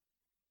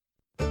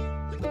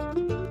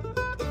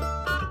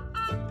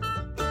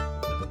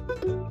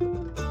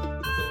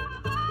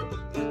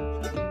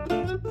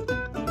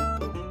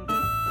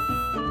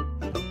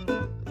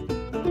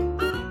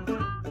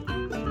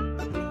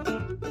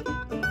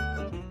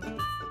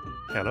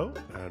Hello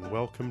and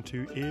welcome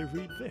to Ear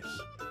Read This.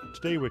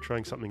 Today we're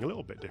trying something a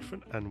little bit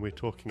different and we're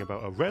talking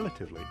about a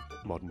relatively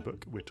modern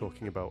book. We're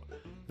talking about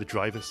The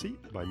Driver's Seat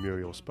by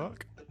Muriel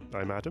Spark.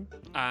 I'm Adam.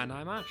 And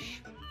I'm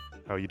Ash.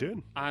 How are you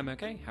doing? I'm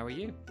okay. How are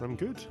you? I'm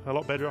good. A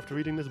lot better after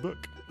reading this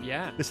book.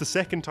 Yeah. It's the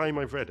second time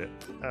I've read it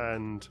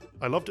and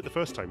I loved it the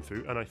first time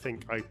through and I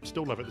think I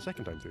still love it the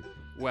second time through.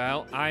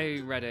 Well,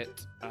 I read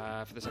it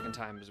for the second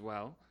time as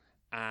well.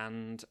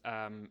 And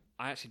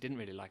I actually didn't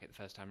really like it the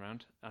first time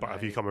around. But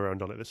have you come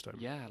around on it this time?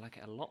 Yeah, I like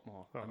it a lot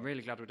more. Oh. I'm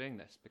really glad we're doing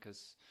this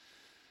because,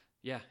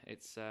 yeah,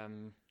 it's...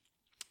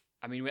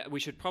 I mean, we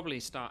should probably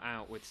start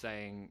out with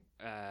saying,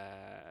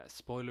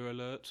 spoiler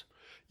alert.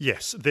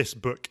 Yes, this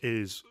book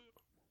is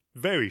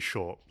very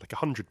short, like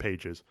 100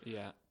 pages.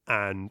 Yeah.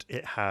 And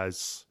it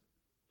has,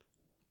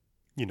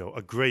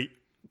 a great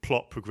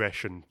plot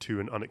progression to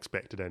an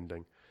unexpected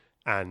ending.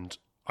 And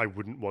I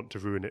wouldn't want to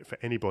ruin it for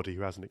anybody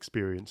who hasn't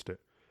experienced it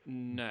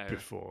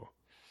before.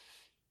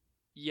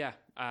 Yeah,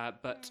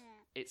 but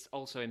it's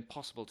also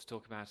impossible to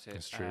talk about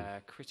it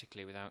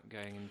critically without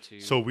going into...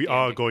 So we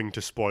are going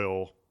to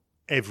spoil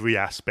every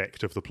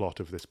aspect of the plot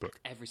of this book.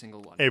 Every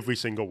single one. Every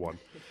single one.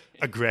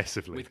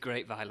 Aggressively. With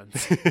great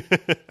violence.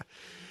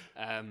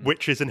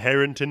 Which is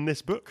inherent in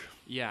this book.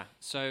 Yeah,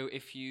 so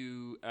if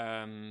you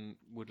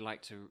would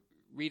like to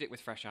read it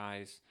with fresh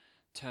eyes,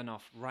 turn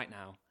off right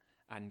now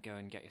and go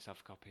and get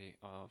yourself a copy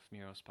of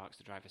Muriel Spark's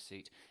The Driver's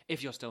Seat.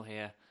 If you're still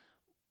here,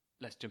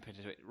 let's jump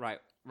into it right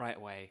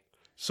away.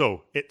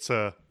 So it's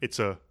a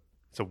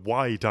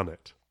why done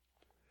it.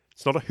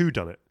 It's not a who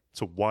done it.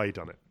 It's a why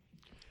done it.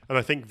 And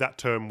I think that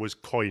term was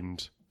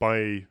coined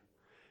by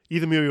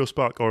either Muriel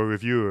Spark or a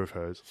reviewer of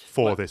hers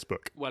for this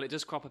book. Well, it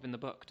does crop up in the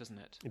book, doesn't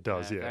it? It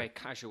does, yeah. Very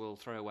casual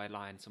throwaway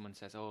line. Someone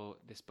says, "Oh,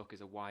 this book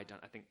is a why done."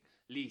 I think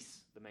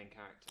Lise, the main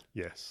character,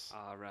 yes,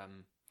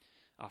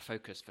 our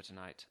focus for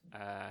tonight,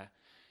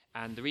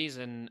 and the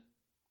reason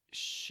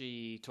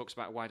she talks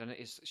about why done it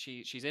is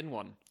she's in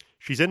one.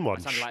 She's in one.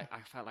 I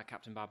felt like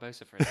Captain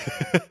Barbossa for a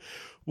second.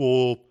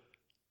 Well,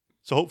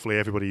 so hopefully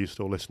everybody who's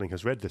still listening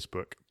has read this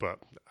book, but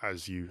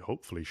as you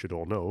hopefully should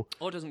all know...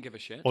 Or doesn't give a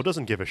shit.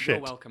 You're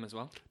welcome as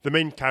well. The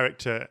main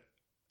character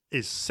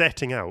is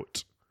setting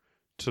out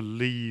to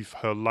leave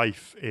her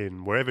life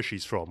in wherever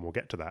she's from, we'll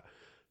get to that,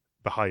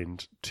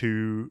 behind,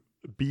 to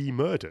be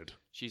murdered.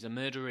 She's a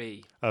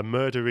murderee. A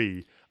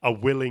murderee. A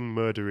willing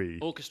murderee.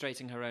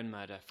 Orchestrating her own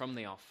murder from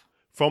the off.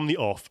 From the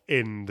off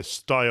in the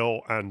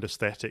style and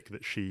aesthetic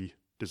that she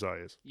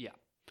desires. Yeah.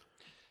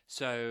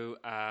 So...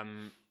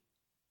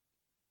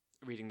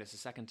 reading this a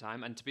second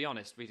time, and to be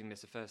honest, reading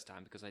this a first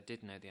time, because I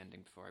did know the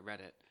ending before I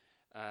read it,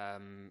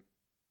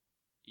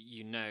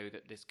 you know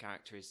that this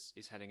character is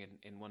heading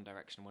in one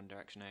direction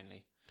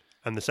only.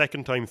 And the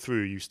second time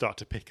through, you start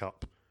to pick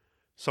up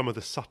some of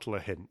the subtler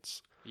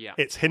hints. Yeah.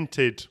 It's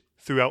hinted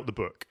throughout the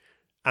book,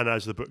 and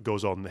as the book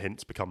goes on, the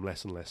hints become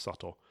less and less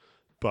subtle.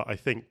 But I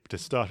think to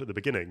start at the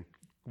beginning,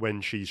 when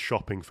she's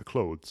shopping for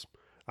clothes,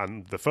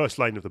 and the first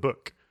line of the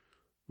book,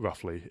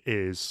 roughly,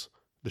 is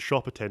the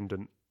shop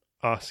attendant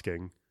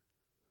asking...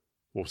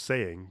 or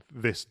saying,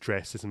 this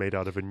dress is made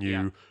out of a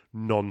new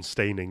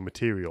non-staining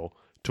material,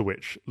 to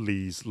which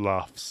Lise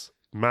laughs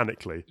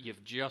manically.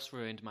 You've just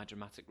ruined my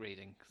dramatic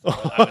reading. So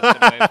I was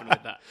going to open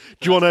with that.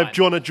 Do you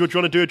want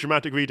to do a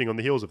dramatic reading on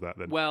the heels of that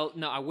then? Well,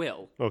 no, I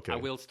will. Okay. I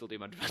will still do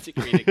my dramatic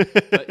reading.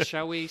 But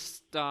shall we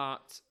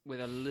start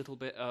with a little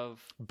bit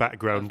of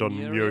background on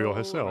Muriel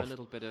herself? A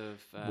little bit of...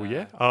 well,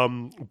 yeah.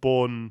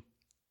 Born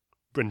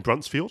in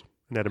Bruntsfield.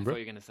 In Edinburgh. I thought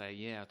you were going to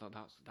say, I thought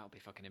that would be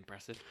fucking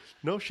impressive.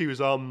 No, she was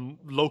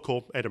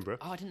local Edinburgh.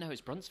 Oh, I didn't know it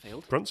was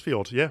Bruntsfield.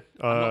 Bruntsfield, yeah.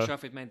 I'm not sure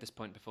if we've made this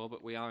point before,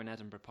 but we are an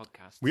Edinburgh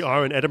podcast. We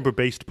are an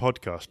Edinburgh-based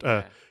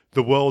podcast.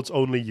 The world's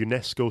only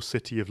UNESCO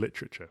city of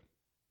literature.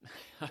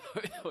 I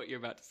thought you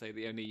were about to say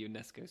the only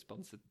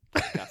UNESCO-sponsored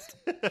podcast.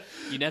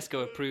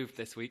 UNESCO approved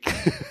this week.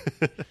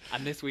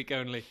 And this week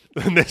only.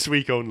 And this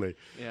week only.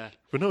 Yeah.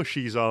 But no,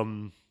 she's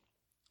one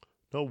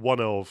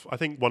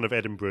of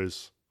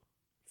Edinburgh's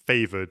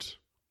favoured...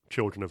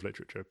 children of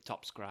literature.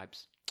 Top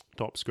scribes.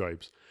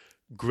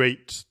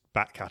 Great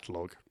back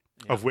catalogue,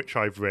 of which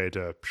I've read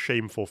a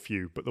shameful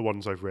few, but the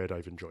ones I've read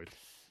I've enjoyed.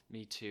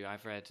 Me too.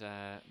 I've read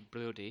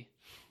Brodie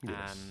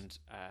and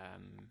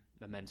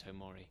Memento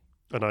Mori.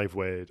 And I've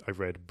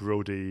read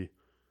Brodie,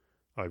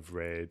 I've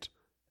read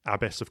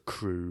Abbess of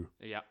Crewe,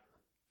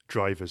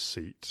 Driver's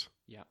Seat,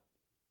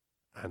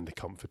 and The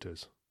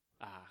Comforters.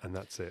 And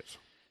that's it.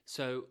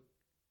 So...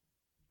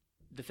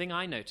 the thing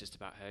I noticed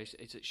about her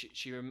is that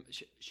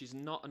she's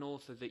not an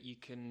author that you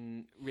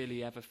can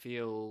really ever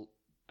feel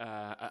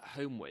at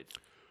home with.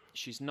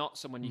 She's not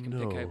someone you can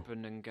pick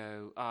open and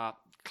go,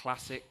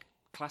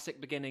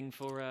 classic beginning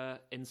for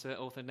insert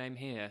author name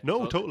here. No,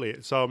 book. totally.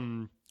 It's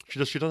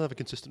she doesn't have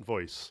a consistent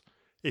voice.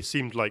 It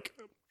seemed like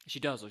she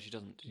does or she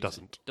doesn't.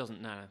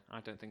 Doesn't. No, I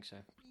don't think so.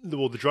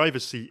 Well, The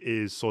Driver's Seat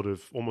is sort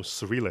of almost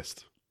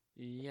surrealist.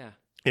 Yeah.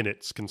 In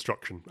its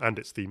construction and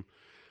its theme.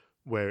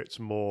 Where it's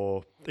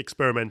more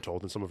experimental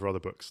than some of her other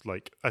books.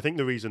 Like, I think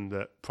the reason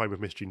that Prime of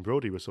Miss Jean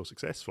Brodie was so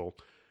successful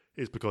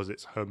is because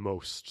it's her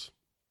most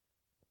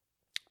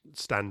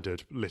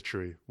standard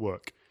literary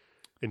work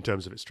in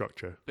terms of its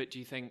structure. But do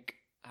you think,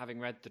 having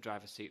read The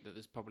Driver's Seat, that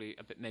there's probably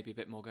maybe a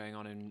bit more going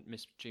on in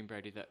Miss Jean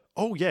Brodie that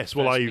Oh yes,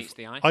 well first meets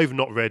the eye? I've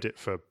not read it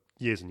for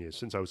years and years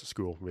since I was at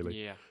school,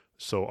 really. Yeah.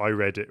 So I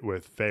read it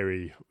with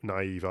very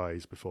naive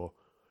eyes before.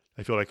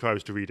 I feel like if I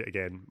was to read it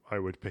again, I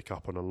would pick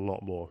up on a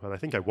lot more, and I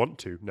think I want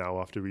to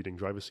now after reading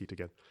Driver's Seat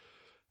again.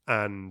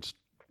 And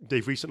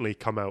they've recently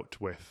come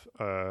out with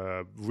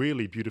a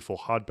really beautiful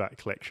hardback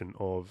collection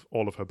of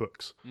all of her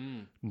books,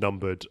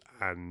 numbered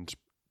and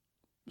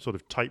sort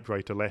of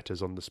typewriter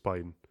letters on the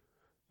spine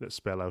that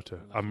spell out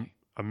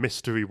a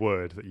mystery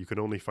word that you can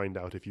only find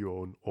out if you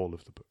own all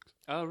of the books.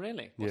 Oh,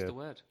 really? What's Yeah. the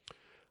word?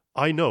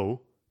 I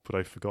know, but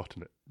I've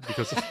forgotten it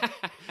because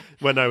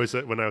when I was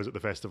at the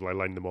festival, I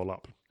lined them all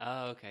up.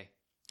 Oh, okay.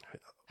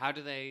 How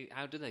do they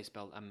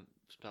spell them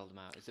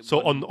out? Is it So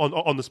one...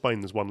 on the spine,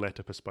 there's one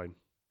letter per spine.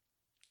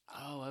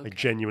 Oh, I okay.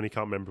 genuinely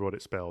can't remember what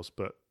it spells,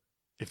 but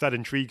if that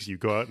intrigues you,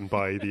 go out and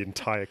buy the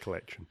entire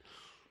collection.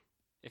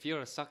 If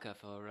you're a sucker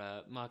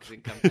for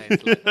marketing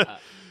campaigns like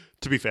that,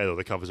 To be fair, though,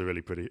 the covers are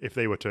really pretty. If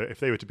they were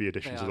to be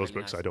additions to are those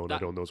really books, nice. I'd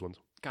own those ones.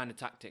 kind of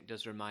tactic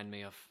does remind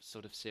me of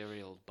sort of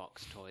cereal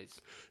box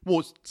toys.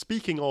 Well,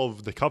 speaking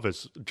of the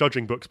covers,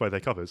 judging books by their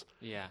covers,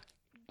 Yeah.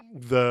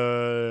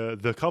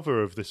 the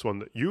cover of this one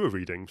that you were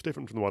reading is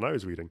different from the one I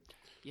was reading.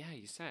 Yeah,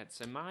 you said.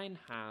 So mine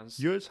has...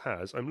 Yours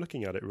has. I'm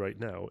looking at it right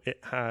now. It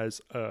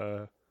has.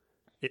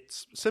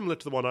 It's similar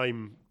to the one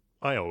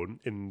I own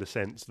in the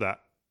sense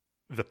that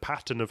the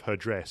pattern of her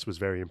dress was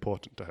very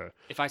important to her.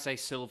 If I say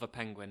Silver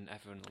Penguin,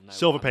 everyone will know.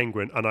 Silver what I'm-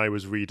 Penguin, and I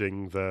was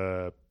reading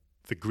the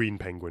green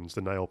penguins,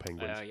 the Nile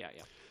penguins. Oh, yeah.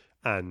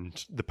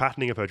 And the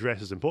patterning of her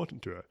dress is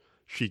important to her.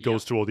 She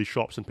goes to all these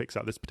shops and picks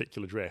out this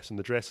particular dress, and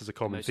the dress is a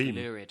common Most theme.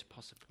 lurid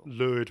possible.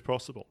 Lurid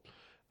possible.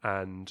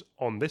 And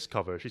on this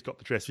cover, she's got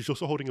the dress. She's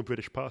also holding a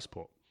British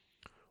passport.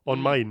 On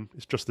mine,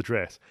 it's just the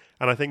dress.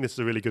 And I think this is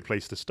a really good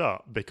place to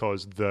start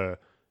because the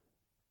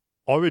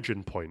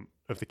origin point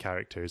of the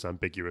character is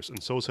ambiguous,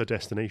 and so is her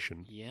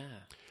destination.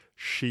 Yeah.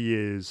 She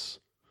is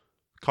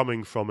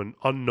coming from an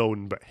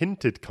unknown but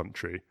hinted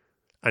country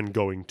and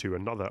going to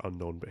another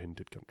unknown but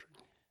hinted country.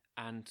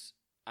 And,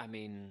 I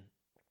mean,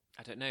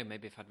 I don't know,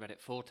 maybe if I'd read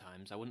it 4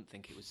 times, I wouldn't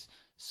think it was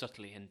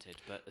subtly hinted.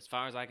 But as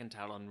far as I can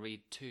tell on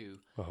read 2,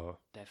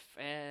 they're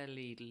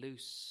fairly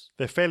loose,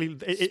 They're fairly...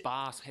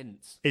 sparse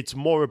hints. It's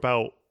more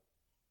about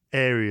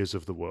areas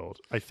of the world.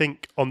 I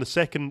think on the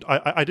second...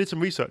 I did some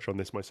research on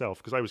this myself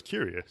because I was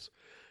curious.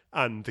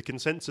 And the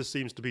consensus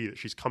seems to be that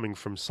she's coming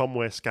from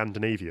somewhere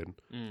Scandinavian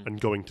and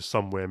going to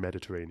somewhere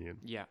Mediterranean.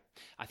 Yeah.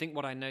 I think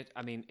what I know,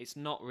 I mean, it's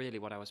not really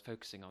what I was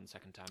focusing on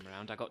second time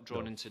around. I got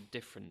drawn into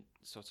different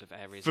sorts of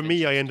areas. For of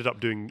me, I interest.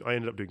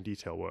 ended up doing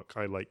detail work.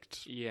 I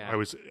liked... Yeah. I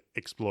was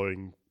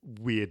exploring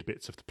weird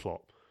bits of the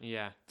plot.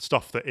 Yeah.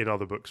 Stuff that in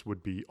other books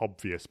would be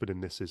obvious, but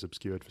in this is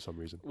obscured for some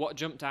reason. What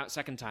jumped out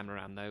second time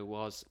around, though,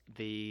 was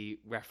the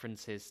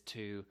references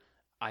to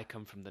I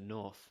come from the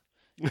north.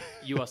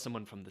 You are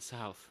someone from the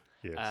south.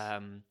 Yes.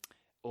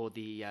 Or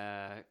the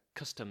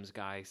customs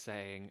guy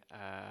saying,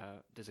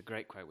 there's a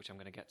great quote, which I'm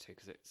going to get to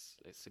because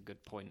it's a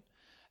good point.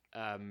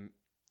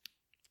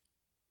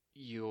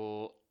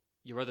 Your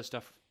other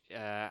stuff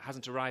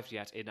hasn't arrived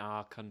yet in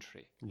our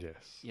country.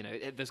 Yes. You know,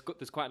 there's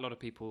quite a lot of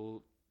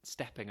people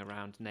stepping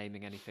around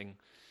naming anything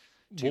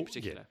too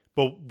particular. Yeah.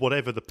 But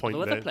whatever the point,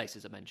 Although other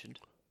places are mentioned,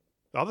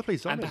 other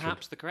places are and mentioned.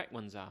 perhaps the correct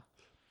ones are.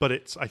 But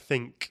it's, I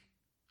think,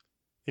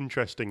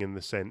 interesting in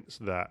the sense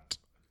that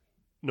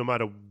no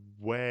matter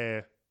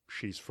where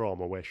she's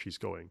from or where she's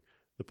going,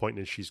 the point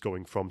is she's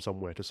going from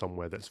somewhere to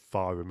somewhere that's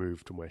far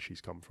removed from where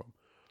she's come from.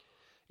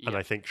 Yeah. And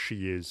I think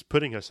she is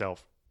putting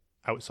herself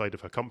outside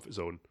of her comfort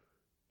zone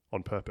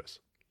on purpose.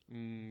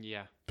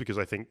 Yeah. Because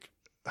I think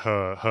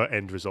her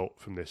end result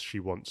from this, she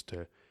wants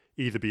to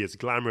either be as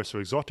glamorous or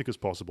exotic as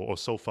possible or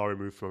so far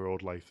removed from her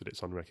old life that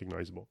it's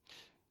unrecognizable.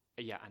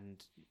 Yeah,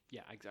 and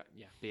exactly.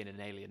 Yeah, be in an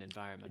alien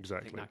environment.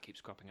 Exactly. I think that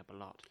keeps cropping up a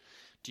lot.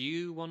 Do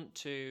you want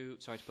to?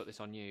 Sorry to put this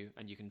on you,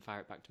 and you can fire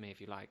it back to me if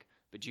you like.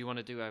 But do you want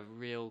to do a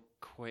real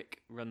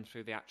quick run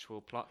through the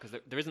actual plot? Because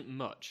there isn't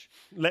much.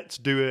 Let's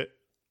do it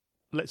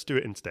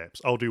in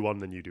steps. I'll do one,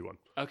 then you do one.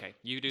 Okay,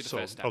 you do the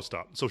first step. I'll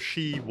start. So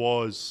she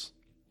was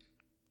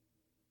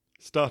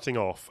starting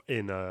off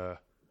in a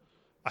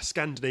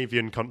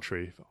Scandinavian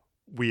country,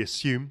 we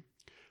assume,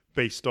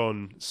 based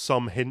on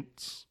some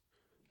hints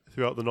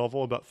throughout the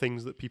novel about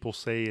things that people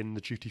say in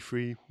the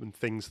duty-free and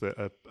things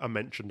that are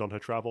mentioned on her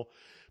travel.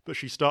 But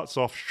she starts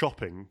off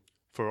shopping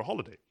for a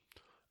holiday.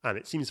 And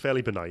it seems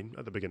fairly benign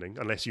at the beginning,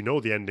 unless you know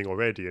the ending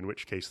already, in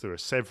which case there are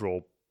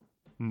several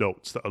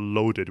notes that are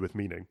loaded with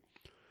meaning,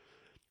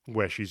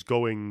 where she's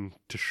going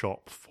to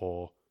shop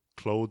for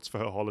clothes for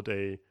her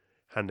holiday,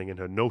 handing in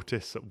her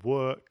notice at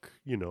work,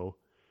 you know,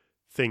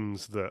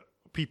 things that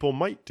people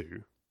might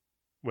do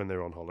when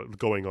they're on holiday,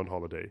 going on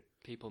holiday.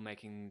 People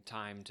making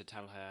time to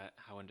tell her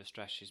how under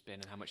stress she's been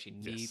and how much she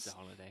needs a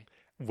holiday.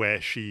 Where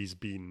she's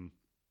been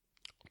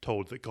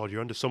told that, God,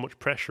 you're under so much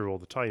pressure all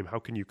the time. How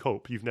can you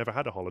cope? You've never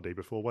had a holiday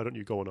before. Why don't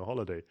you go on a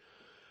holiday?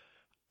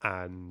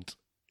 And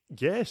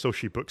yeah, so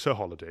she books her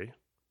holiday.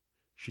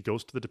 She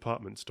goes to the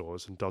department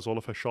stores and does all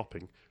of her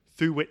shopping,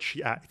 through which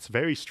she acts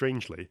very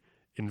strangely,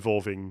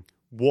 involving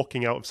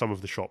walking out of some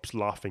of the shops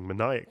laughing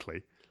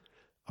maniacally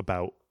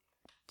about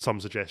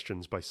some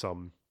suggestions by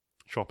some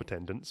shop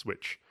attendants,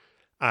 which,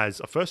 as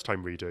a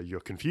first-time reader, you're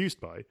confused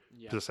by.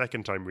 Yeah. As a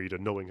second-time reader,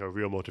 knowing her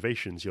real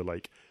motivations, you're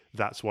like,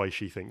 that's why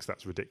she thinks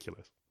that's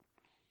ridiculous.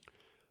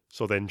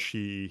 So then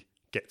she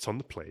gets on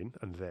the plane,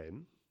 and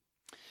then...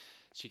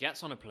 She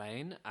gets on a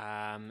plane.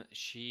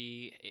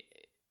 She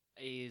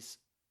is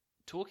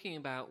talking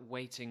about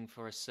waiting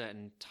for a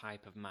certain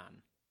type of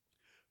man.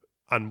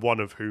 And one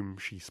of whom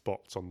she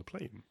spots on the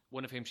plane.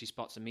 One of whom she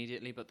spots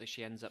immediately, but that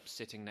she ends up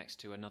sitting next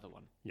to another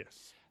one.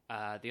 Yes.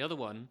 The other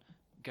one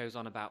goes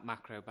on about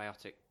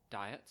macrobiotic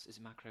diets. Is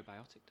it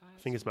macrobiotic diets?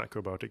 I think it's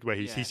macrobiotic, where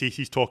Yeah.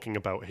 he's talking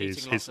about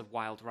Eating lots of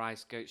wild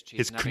rice, goat's cheese,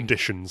 his and having,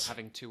 conditions.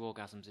 having 2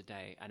 orgasms a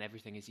day, and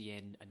everything is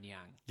yin and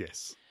yang.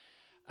 Yes.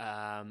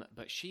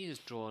 But she is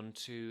drawn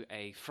to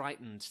a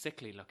frightened,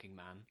 sickly-looking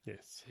man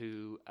Yes.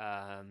 who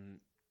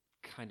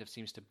kind of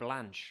seems to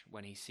blanch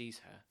when he sees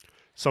her.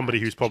 Somebody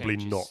and who's probably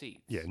changes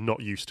seats. not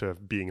used to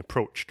being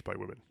approached by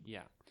women.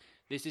 Yeah.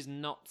 This is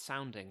not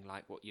sounding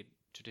like what you'd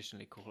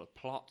traditionally call a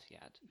plot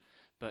yet,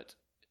 but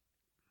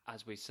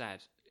as we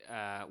said,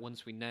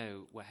 once we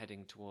know we're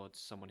heading towards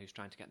someone who's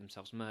trying to get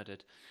themselves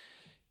murdered,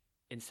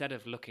 instead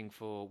of looking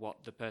for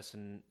what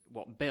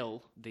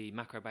Bill, the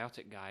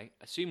macrobiotic guy,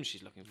 assumes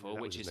she's looking for,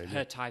 that which was is his name, her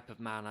yeah. type of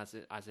man,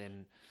 as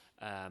in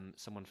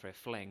someone for a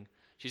fling,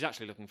 she's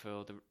actually looking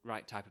for the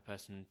right type of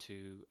person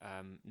to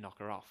knock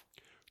her off.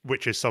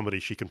 Which is somebody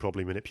she can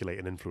probably manipulate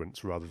and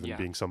influence rather than Yeah.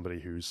 being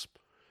somebody who's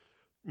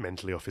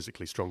mentally or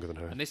physically stronger than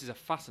her. And this is a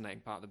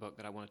fascinating part of the book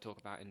that I want to talk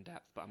about in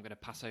depth, but I'm going to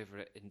pass over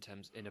it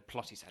in a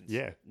plotty sense.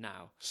 Yeah.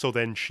 Now. So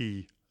then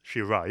she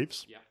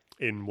arrives Yeah.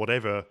 in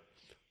whatever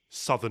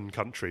southern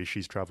country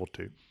she's travelled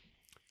to,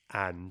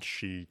 and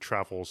she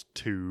travels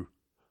to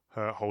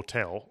her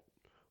hotel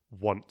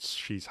once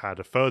she's had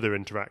a further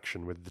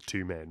interaction with the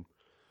 2 men,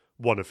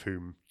 one of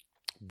whom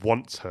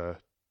wants her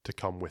to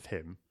come with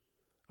him,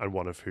 and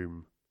one of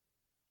whom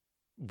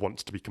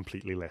wants to be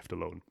completely left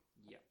alone.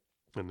 Yeah.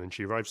 And then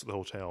she arrives at the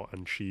hotel,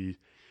 and she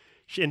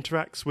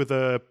interacts with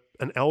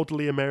an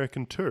elderly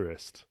American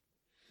tourist.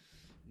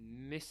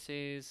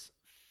 Mrs.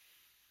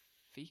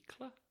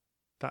 Fiekler?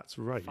 That's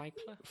right.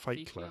 Feikler?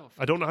 Feikler. Or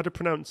I don't know how to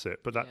pronounce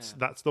it, but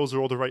those are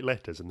all the right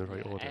letters in the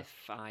right order.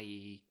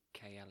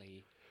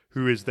 Fiekle.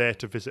 Who is there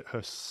to visit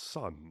her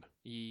son?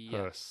 Yeah.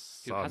 Her Who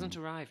son. hasn't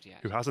arrived yet.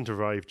 Who hasn't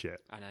arrived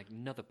yet. And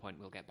another point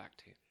we'll get back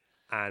to.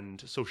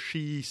 And so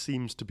she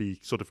seems to be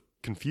sort of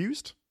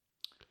confused.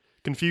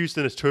 Confused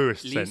in a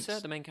tourist sense.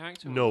 Lisa, the main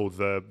character? No,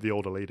 the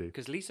older lady.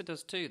 Because Lisa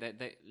does too.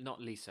 Not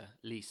Lisa,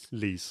 Lise.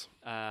 Lise.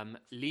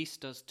 Lise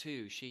does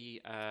too.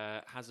 She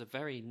has a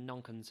very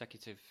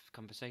non-consecutive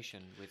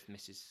conversation with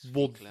Mrs.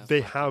 Well, Fiekler.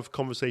 they have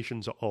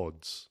conversations at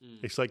odds.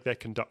 It's like they're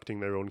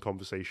conducting their own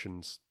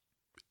conversations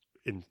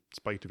in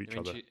spite of each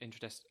other.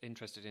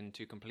 Interested in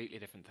 2 completely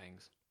different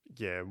things.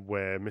 Yeah,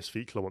 where Miss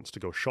Fiekler wants to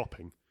go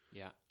shopping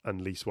Yeah,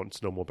 and Lise wants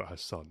to know more about her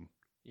son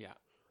yeah.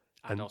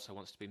 And also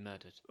wants to be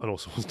murdered. and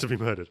also wants to be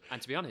murdered.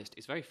 And to be honest,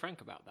 it's very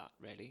frank about that,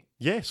 really.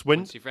 Yes,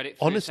 when Once you've read it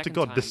through honest a to second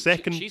God, time, the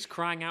second she's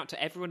crying out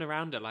to everyone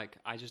around her, like,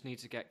 "I just need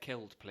to get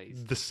killed,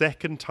 please." the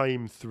second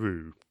time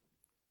through,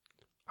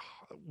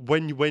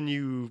 when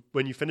you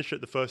finish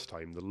it the first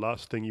time, the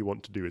last thing you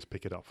want to do is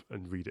pick it up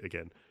and read it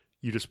again.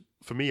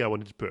 For me,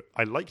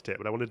 I liked it,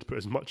 but I wanted to put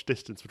as much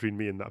distance between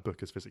me and that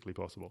book as physically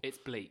possible. It's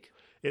bleak.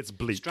 It's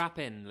bleak. Strap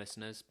in,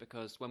 listeners,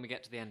 because when we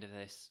get to the end of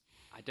this,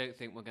 I don't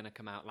think we're going to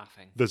come out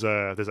laughing. There's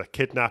a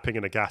kidnapping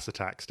and a gas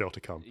attack still to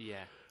come.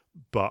 Yeah.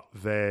 But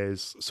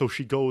so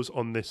she goes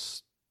on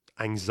this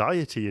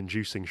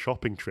anxiety-inducing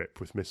shopping trip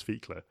with Miss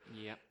Fiekler,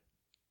 Yeah.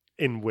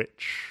 in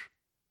which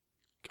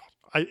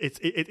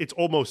it's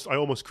almost I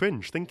almost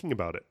cringe thinking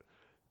about it,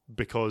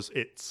 because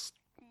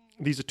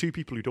these are 2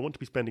 people who don't want to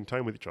be spending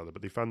time with each other,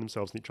 but they found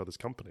themselves in each other's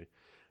company,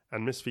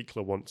 and Miss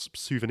Fiekler wants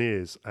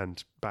souvenirs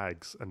and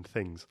bags and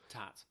things.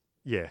 Tat.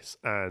 Yes,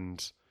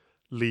 and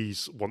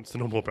Lise wants to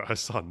know more about her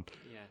son,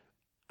 Yeah.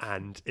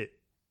 and it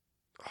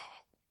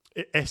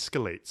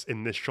escalates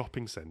in this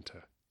shopping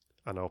centre.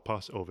 And I'll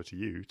pass it over to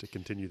you to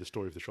continue the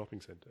story of the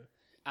shopping centre.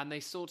 And they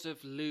sort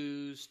of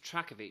lose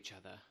track of each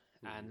other.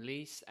 And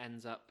Lise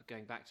ends up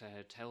going back to her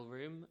hotel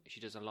room. She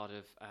does a lot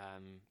of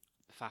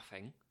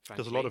faffing.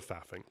 There's a lot of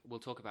faffing. We'll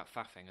talk about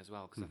faffing as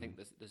well, because I think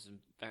there's some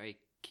very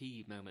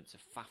key moments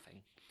of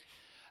faffing.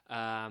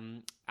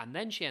 And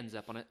then she ends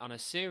up on a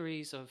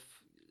series of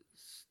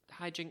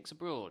hijinks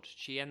abroad.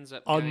 She ends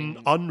up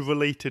going...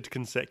 Unrelated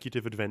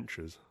consecutive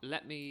adventures.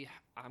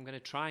 I'm going to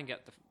try and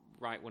get the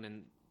right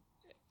one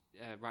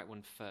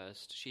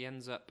first. She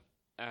ends up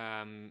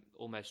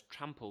almost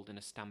trampled in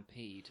a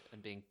stampede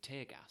and being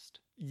tear gassed.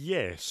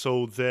 Yeah,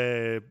 so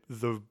the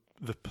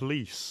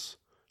police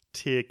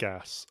tear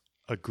gas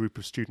a group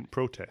of student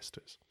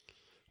protesters,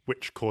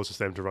 which causes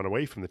them to run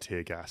away from the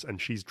tear gas,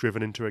 and she's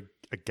driven into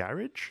a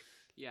garage.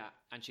 Yeah,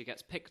 and she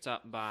gets picked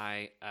up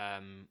by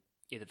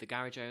either the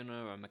garage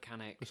owner or a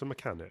mechanic. It's a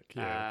mechanic,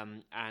 yeah.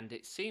 And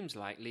it seems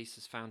like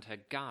Lisa's found her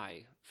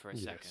guy for a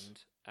Yes.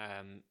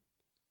 second.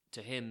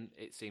 To him,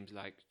 it seems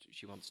like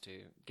she wants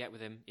to get with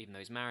him, even though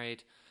he's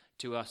married.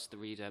 To us, the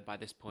reader, by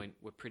this point,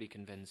 we're pretty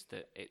convinced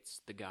that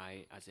it's the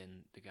guy, as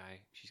in the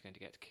guy she's going to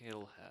get to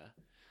kill her.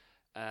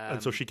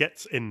 And so she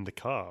gets in the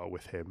car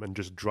with him and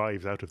just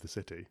drives out of the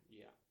city.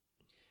 Yeah.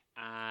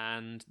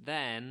 And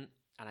then,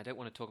 and I don't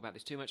want to talk about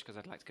this too much because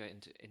I'd like to go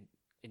into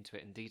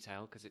it in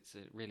detail because it's a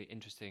really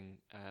interesting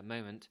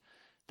moment.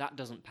 That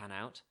doesn't pan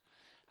out,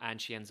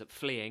 and she ends up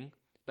fleeing,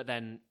 but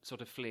then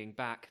sort of fleeing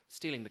back,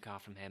 stealing the car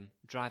from him,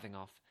 driving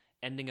off,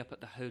 ending up at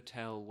the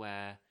hotel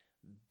where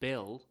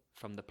Bill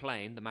from the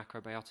plane, the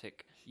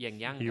macrobiotic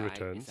yin-yang guy,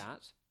 returns. is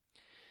at.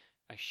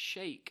 A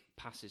sheikh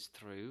passes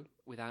through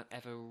without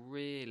ever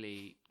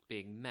really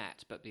being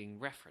met, but being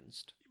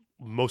referenced.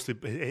 Mostly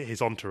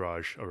his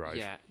entourage arrive.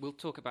 Yeah, we'll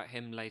talk about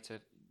him later.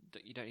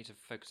 You don't need to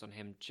focus on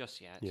him just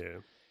yet. Yeah.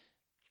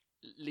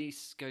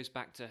 Lise goes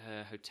back to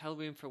her hotel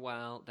room for a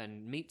while,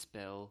 then meets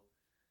Bill,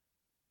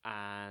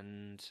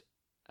 and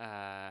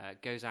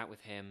goes out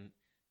with him.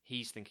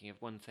 He's thinking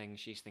of one thing,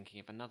 she's thinking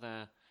of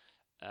another.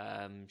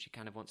 She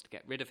kind of wants to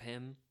get rid of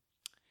him.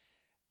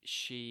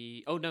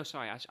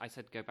 I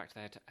said go back to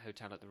the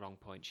hotel at the wrong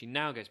point. She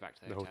now goes back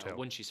to the hotel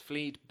when she's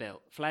fled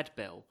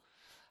Bill.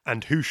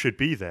 And who should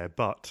be there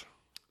but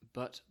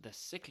the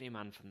sickly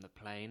man from the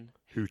plane,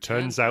 who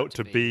turns out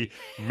to be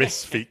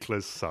Miss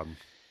Fieckla's son.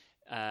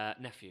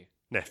 Nephew.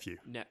 Nephew?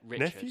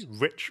 Richard.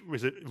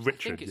 Was it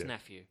Richard? I think it's yeah.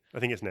 nephew. I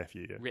think it's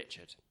nephew, yeah.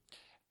 Richard.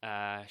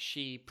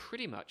 She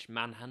pretty much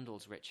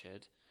manhandles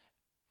Richard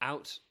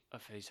out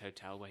of his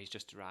hotel where he's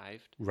just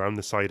arrived. Round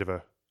the side of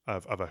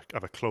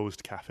a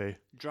closed cafe.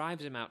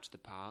 Drives him out to the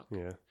park.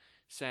 Yeah.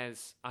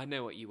 Says, I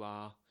know what you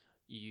are.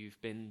 You've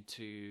been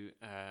to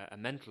a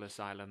mental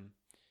asylum.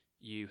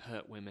 You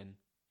hurt women.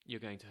 You're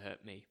going to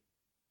hurt me.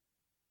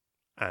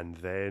 And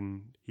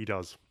then he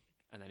does.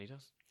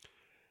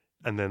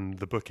 And then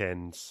the book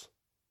ends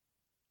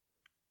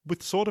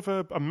with sort of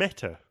a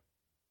meta.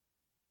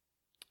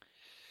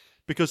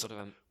 Because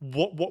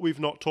what we've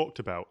not talked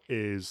about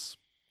is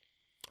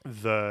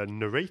the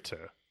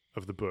narrator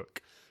of the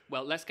book.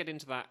 Well, let's get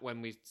into that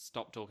when we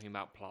stop talking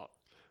about plot.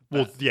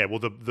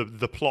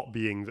 The plot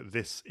being that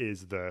this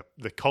is the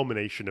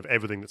culmination of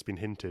everything that's been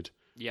hinted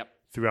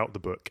throughout the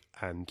book,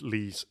 and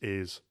Lise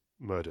is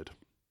murdered.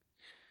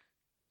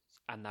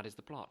 And that is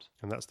the plot.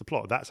 And that's the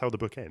plot. That's how the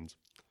book ends.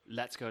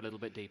 Let's go a little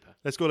bit deeper.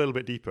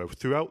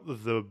 Throughout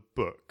the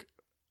book,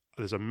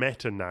 there's a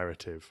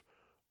meta-narrative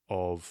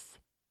of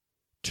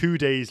 2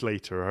 days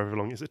later, or however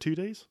long. Is it 2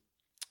 days?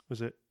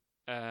 Was it?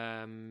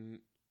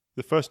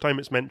 The first time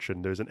it's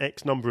mentioned, there's an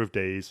X number of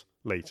days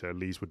later,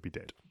 Lise would be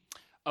dead.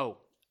 Oh,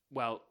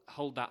 well,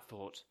 hold that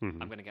thought.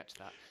 Mm-hmm. I'm going to get to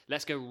that.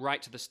 Let's go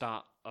right to the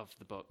start of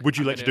the book. Would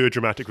you like to do a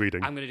dramatic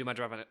reading? I'm going to do my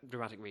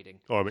dramatic reading.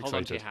 Oh, I'm Hold on to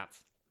excited. your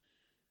hats.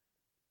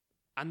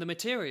 And the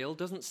material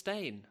doesn't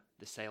stain,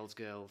 the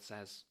salesgirl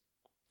says.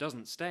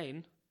 Doesn't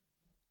stain.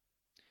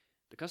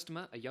 The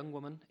customer, a young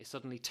woman, is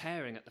suddenly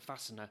tearing at the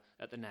fastener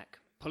at the neck,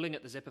 pulling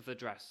at the zip of the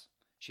dress.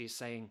 She is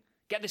saying,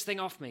 "Get this thing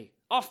off me!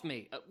 Off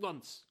me! At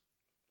once!"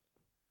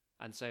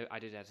 And so I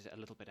did edit it a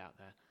little bit out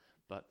there,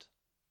 but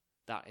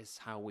that is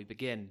how we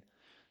begin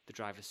the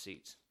driver's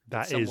seat.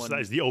 That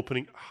is the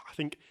opening. I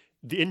think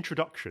the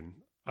introduction,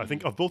 I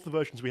think of both the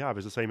versions we have,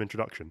 is the same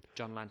introduction.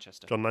 John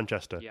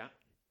Lanchester. Yeah.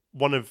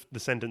 One of the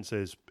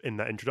sentences in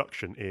that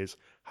introduction is,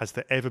 has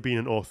there ever been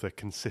an author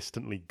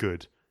consistently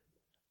good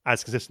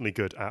at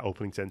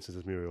opening sentences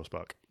as Muriel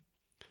Spark?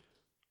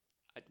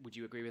 Would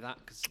you agree with that?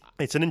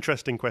 It's an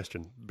interesting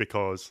question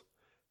because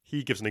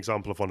he gives an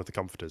example of one of the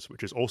Comforters,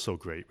 which is also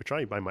great, which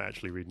I might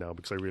actually read now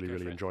because I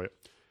really enjoy it.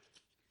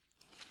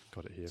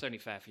 Got it here. It's only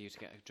fair for you to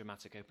get a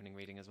dramatic opening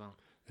reading as well.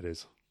 It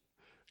is.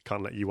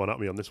 Can't let you one-up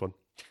me on this one.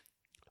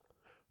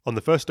 On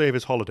the first day of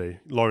his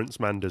holiday, Lawrence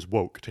Manders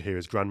woke to hear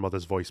his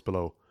grandmother's voice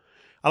below.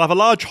 "I'll have a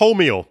large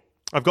wholemeal.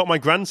 I've got my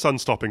grandson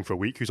stopping for a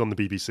week who's on the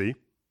BBC.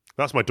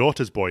 That's my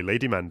daughter's boy,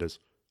 Lady Manders.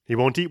 He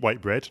won't eat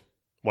white bread.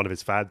 One of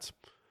his fads."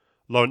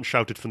 Lawrence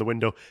shouted from the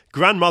window,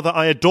 "Grandmother,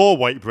 I adore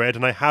white bread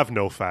and I have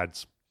no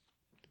fads."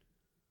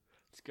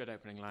 It's a good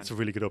opening line. It's a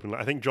really good opening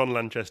line. I think John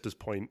Lanchester's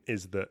point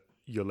is that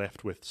you're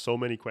left with so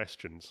many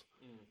questions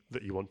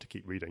that you want to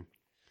keep reading.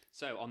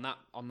 So on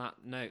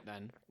that note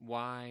then,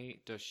 why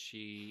does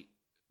she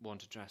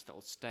want a dress that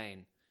will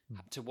stain?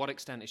 To what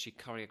extent is she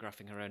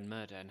choreographing her own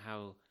murder, and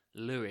how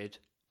lurid,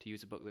 to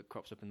use a book that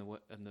crops up in the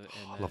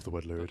I love the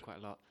word lurid quite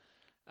a lot.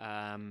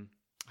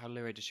 How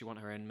lurid does she want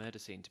her own murder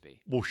scene to be?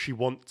 Well, she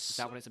wants... Is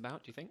that what it's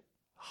about, do you think?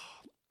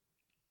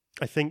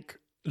 I think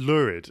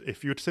lurid,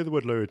 if you were to say the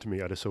word lurid to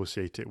me, I'd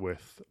associate it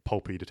with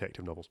pulpy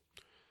detective novels.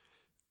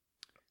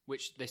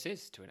 Which this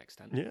is, to an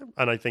extent. Yeah,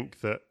 and I think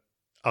that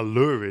a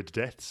lurid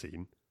death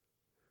scene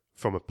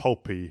from a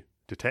pulpy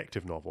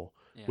detective novel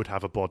would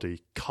have a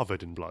body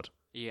covered in blood.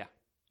 Yeah.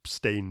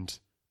 Stained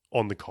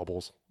on the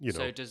cobbles, you know.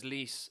 So does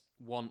Lise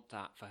want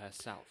that for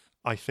herself?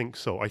 I think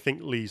so. I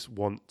think Lise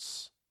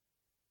wants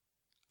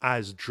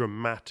as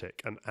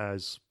dramatic and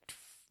as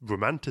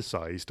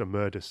romanticized a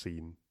murder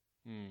scene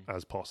Mm.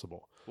 as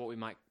possible. What we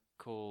might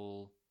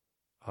call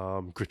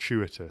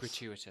Gratuitous.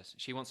 gratuitous.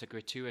 She wants a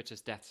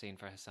gratuitous death scene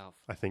for herself.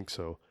 I think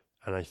so.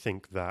 And I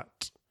think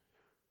that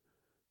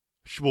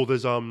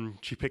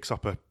she picks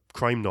up a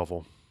crime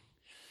novel.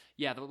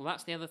 Yeah, well,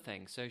 that's the other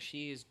thing. So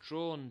she is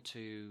drawn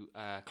to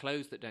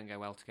clothes that don't go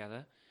well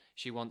together.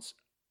 She wants.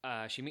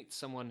 She meets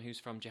someone who's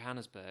from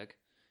Johannesburg,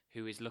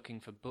 who is looking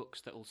for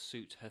books that will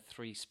suit her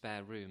 3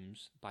 spare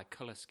rooms by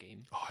colour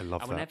scheme. Oh, I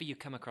love And that. whenever you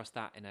come across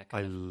that in a I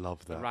kind of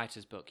love a that.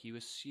 writer's book, you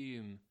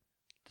assume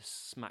the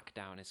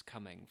smackdown is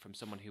coming from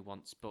someone who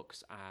wants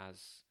books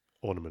as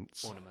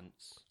Ornaments.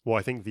 ornaments. Well,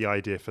 I think the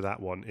idea for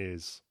that one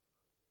is,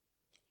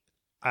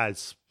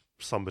 as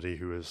somebody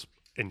who has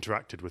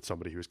interacted with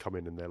somebody who has come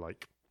in and they're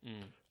like,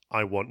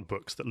 I want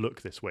books that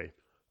look this way.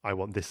 I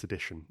want this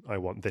edition. I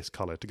want this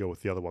colour to go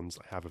with the other ones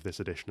I have of this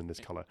edition and this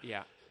colour.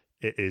 Yeah.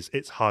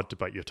 It's hard to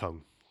bite your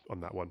tongue on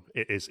that one.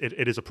 It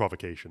is a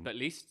provocation. But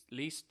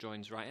Lise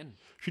joins right in.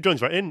 She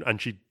joins right in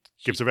and she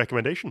gives a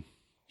recommendation.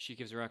 She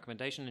gives a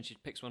recommendation and she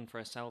picks one for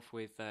herself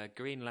with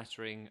green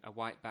lettering, a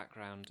white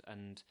background,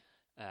 and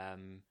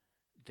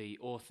the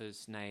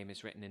author's name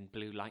is written in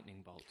blue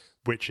lightning bolts.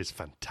 Which is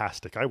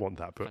fantastic. I want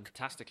that book.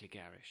 Fantastically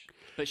garish.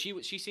 But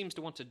she seems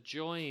to want to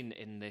join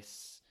in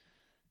this.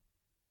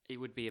 It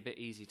would be a bit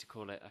easy to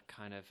call it a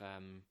kind of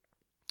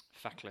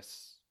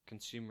feckless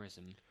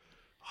consumerism.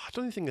 I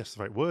don't even think that's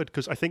the right word,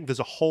 because I think there's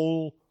a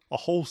whole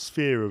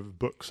sphere of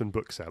books and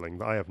book selling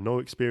that I have no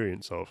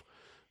experience of,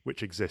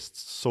 which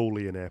exists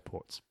solely in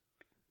airports.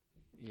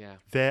 Yeah.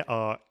 There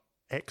are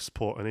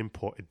export and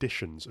import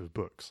editions of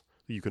books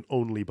that you can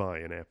only buy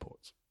in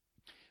airports.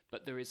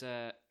 But there is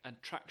a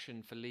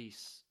attraction for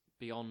Lise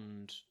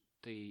beyond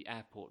the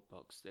airport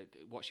books.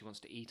 What she wants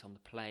to eat on the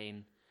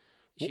plane.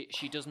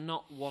 She does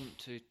not want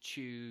to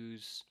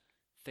choose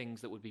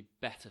things that would be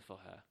better for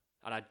her.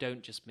 And I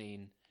don't just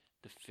mean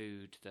the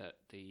food that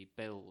the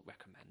bill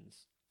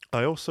recommends.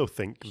 I also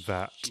think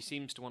that She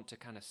seems to want to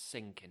kind of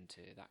sink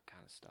into that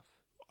kind of stuff.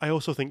 I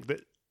also think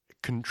that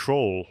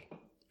control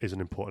is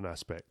an important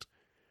aspect.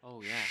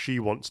 Oh, yeah. She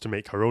wants to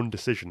make her own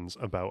decisions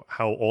about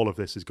how all of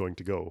this is going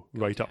to go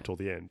right yeah. up till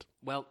the end.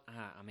 Well,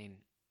 I mean,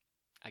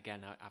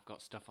 again, I've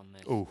got stuff on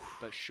this. Oh.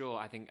 But sure,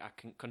 I think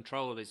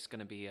control is going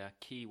to be a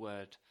key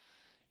word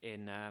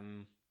in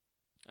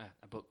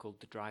a book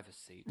called The Driver's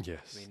Seat.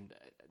 Yes. I mean,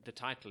 the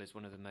title is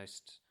one of the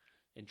most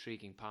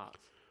intriguing parts.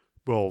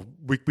 Well,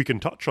 we can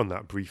touch on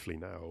that briefly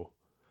now,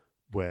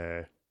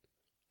 where...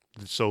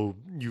 So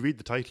you read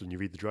the title and you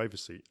read The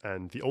Driver's Seat,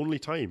 and the only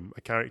time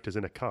a character's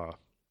in a car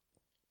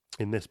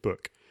in this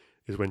book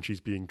is when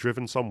she's being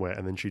driven somewhere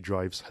and then she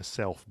drives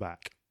herself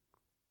back,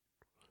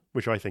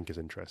 which I think is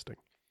interesting.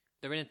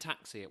 They're in a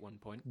taxi at one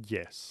point,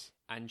 Yes.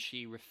 and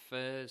she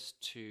refers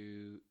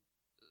to,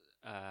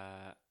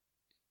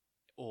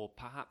 or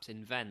perhaps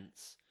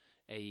invents,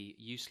 a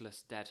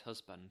useless dead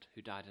husband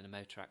who died in a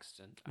motor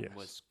accident and Yes.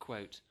 was,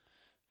 quote,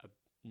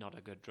 not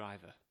a good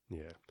driver.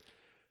 Yeah.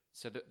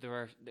 So there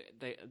are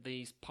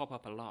these pop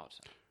up a lot.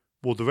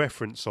 Well, the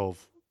reference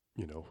of,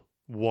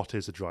 what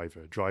is a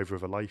driver? Driver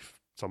of a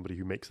life, somebody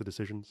who makes the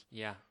decisions.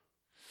 Yeah.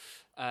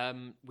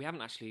 We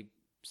haven't actually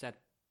said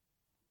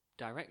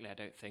directly, I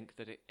don't think,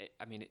 that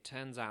it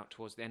turns out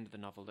towards the end of the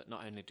novel that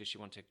not only does she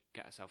want to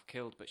get herself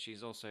killed, but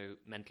she's also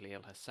mentally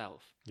ill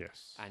herself.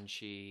 Yes. And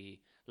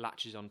she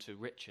latches onto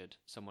Richard,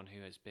 someone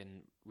who has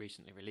been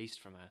recently released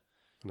from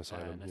An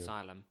asylum.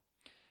 asylum.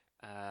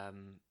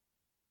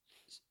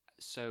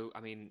 So, I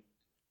mean,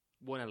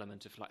 one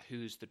element of like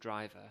who's the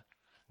driver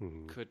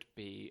could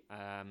be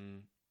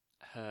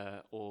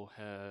her or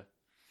her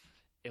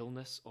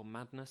illness or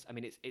madness. I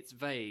mean, it's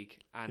vague,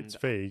 and It's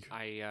vague,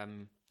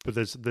 but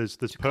there's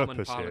to common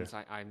purpose here. parlance,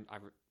 I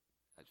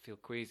feel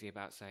queasy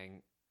about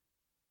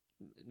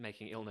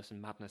making illness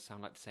and madness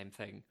sound like the same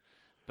thing,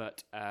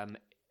 but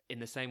in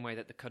the same way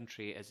that the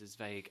country is as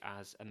vague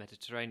as a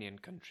Mediterranean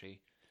country,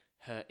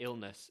 her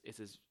illness is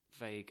as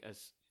vague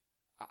as.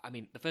 I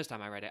mean, the first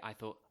time I read it, I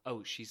thought,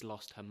 "Oh, she's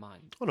lost her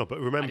mind." Oh no, but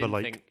I remember, didn't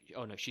like, think,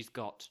 "Oh no, she's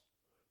got."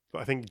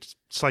 but I think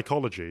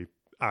psychology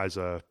as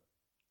an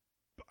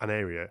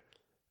area,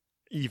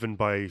 even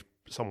by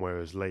somewhere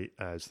as late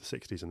as the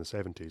 60s and the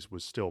 70s,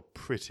 was still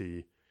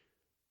pretty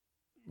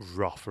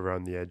rough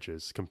around the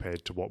edges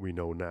compared to what we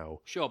know now.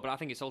 Sure, but I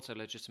think it's also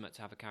legitimate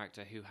to have a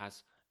character who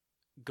has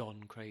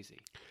gone crazy.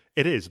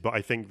 It is, but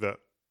I think that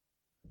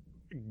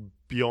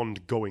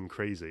beyond going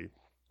crazy,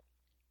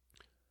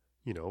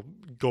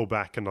 go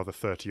back another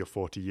 30 or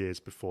 40 years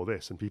before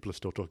this, and people are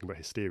still talking about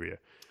hysteria.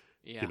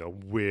 Yeah.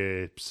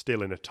 We're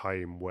still in a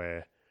time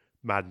where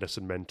madness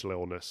and mental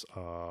illness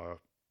are,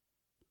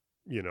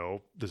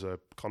 there's a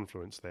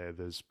confluence there,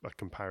 there's a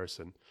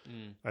comparison.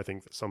 I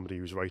think that somebody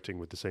who's writing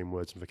with the same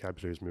words and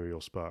vocabulary as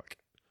Muriel Spark,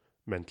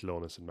 mental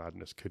illness and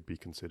madness could be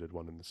considered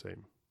one and the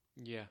same.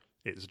 Yeah.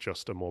 It's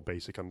just a more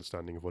basic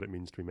understanding of what it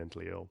means to be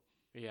mentally ill.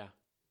 Yeah.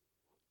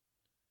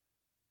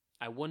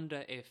 I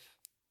wonder if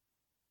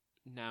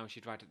now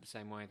she'd write it the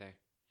same way, though.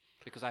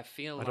 Because I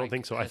feel I don't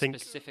think so. I think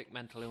specific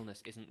mental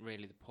illness isn't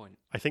really the point.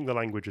 I think the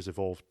language has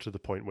evolved to the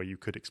point where you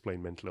could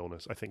explain mental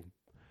illness. I think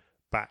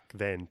back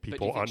then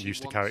people aren't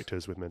used to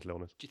characters with mental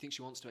illness. Do you think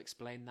she wants to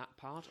explain that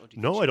part? Or do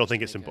you No, think I don't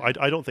think it's important.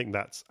 I don't think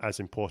that's as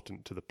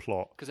important to the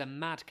plot. Because a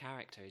mad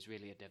character is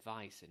really a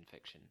device in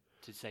fiction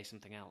to say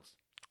something else.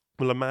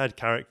 Well, a mad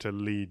character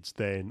leads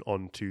then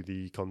onto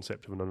the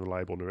concept of an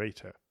unreliable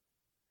narrator.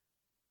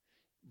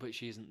 But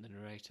she isn't the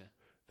narrator.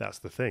 That's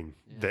the thing.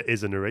 Yeah. There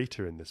is a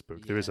narrator in this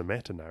book. Yeah. There is a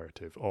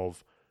meta-narrative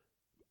of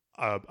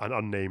an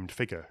unnamed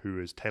figure who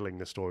is telling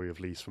the story of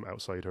Lise from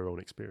outside her own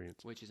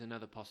experience. Which is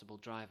another possible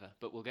driver,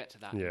 but we'll get to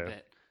that in a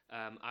bit.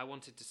 I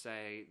wanted to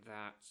say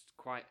that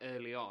quite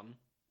early on,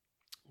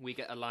 we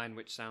get a line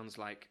which sounds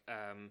like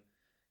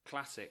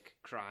classic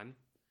crime,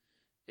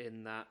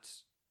 in that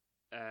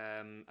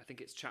I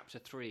think it's chapter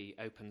 3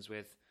 opens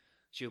with,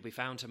 "She'll be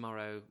found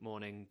tomorrow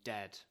morning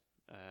dead,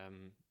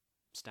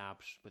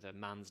 stabbed with a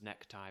man's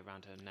necktie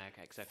around her neck,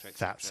 etc., etc."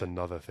 That's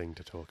another thing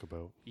to talk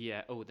about.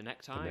 Yeah. Oh, the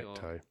necktie? The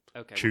necktie.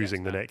 Okay.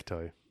 Choosing the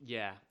necktie.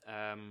 Yeah.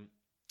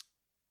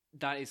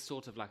 That is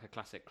sort of like a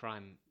classic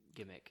crime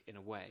gimmick in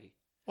a way.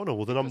 Oh no,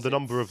 well the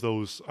number of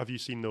those, have you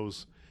seen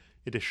those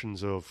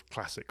editions of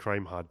classic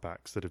crime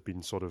hardbacks that have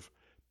been sort of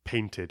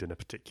painted in a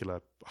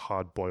particular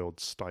hard-boiled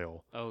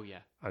style? Oh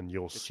yeah. And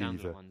you'll see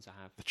Chandler ones I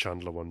have. The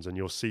Chandler ones, and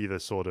you'll see the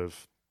sort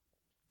of,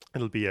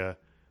 it'll be a,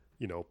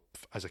 you know,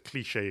 as a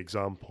cliche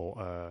example,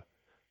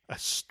 a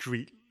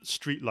street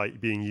light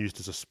being used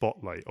as a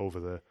spotlight over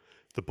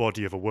the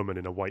body of a woman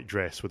in a white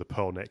dress with a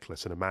pearl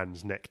necklace and a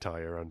man's necktie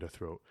around her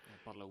throat.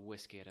 A bottle of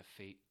whiskey at her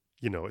feet.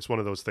 You know, it's one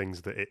of those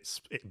things that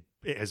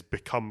it has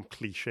become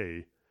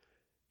cliche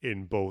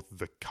in both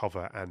the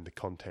cover and the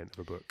content of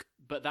a book.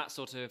 But that's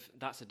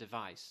a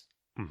device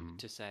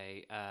to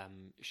say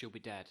she'll be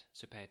dead,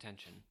 so pay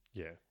attention.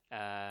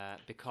 Yeah.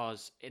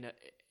 Because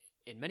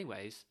in many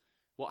ways,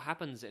 what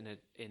happens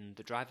in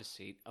the driver's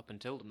seat up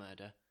until the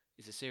murder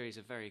is a series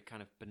of very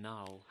kind of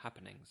banal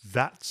happenings.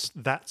 That's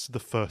the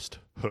first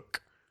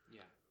hook.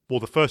 Yeah. Well,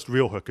 the first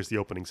real hook is the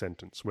opening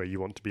sentence, where you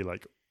want to be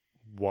like,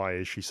 why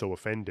is she so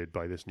offended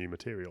by this new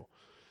material?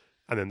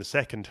 And then the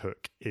second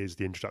hook is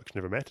the introduction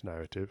of a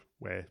meta-narrative,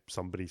 where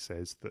somebody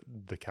says that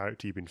the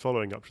character you've been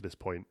following up to this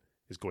point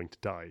is going to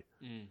die.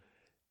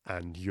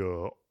 And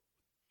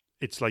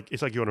it's like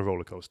you're on a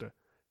roller coaster.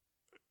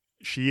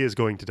 She is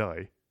going to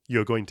die.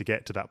 You're going to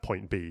get to that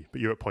point B,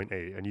 but you're at point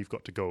A, and you've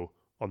got to go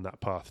on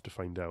that path to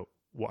find out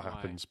what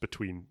happens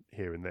between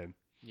here and then.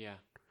 Yeah.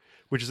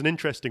 Which is an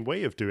interesting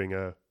way of doing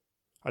a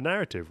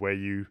narrative, where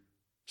you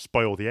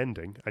spoil the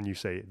ending and you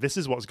say, this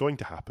is what's going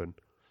to happen.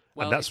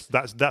 Well, and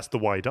that's the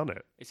why done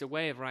it. It's a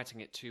way of writing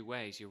it two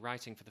ways. You're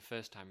writing for the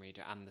first time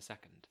reader and the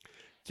second.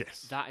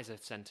 Yes. That is a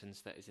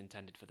sentence that is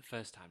intended for the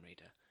first time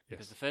reader.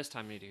 Because the first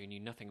time reader who knew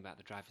nothing about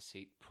the driver's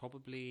seat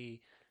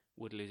probably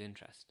would lose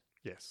interest.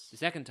 Yes. The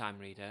second time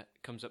reader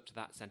comes up to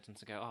that sentence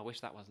and go, "Oh, I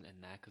wish that wasn't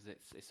in there," because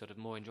it's sort of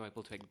more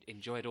enjoyable to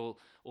enjoy it all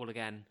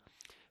again.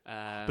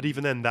 But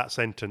even then, that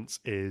sentence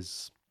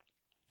is,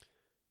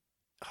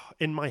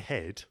 in my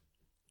head,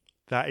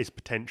 that is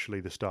potentially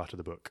the start of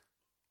the book.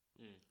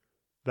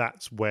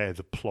 That's where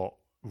the plot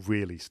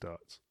really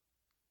starts.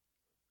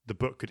 The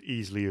book could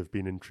easily have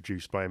been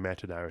introduced by a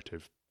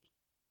meta-narrative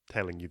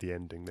telling you the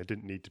ending. There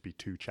didn't need to be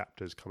 2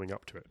 chapters coming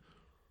up to it,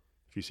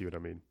 if you see what I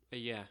mean.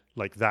 Yeah.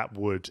 Like that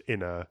would,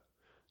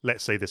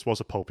 let's say this was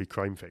a pulpy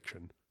crime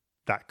fiction,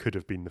 that could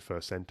have been the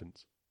first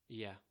sentence.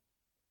 Yeah.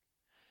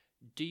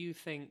 Do you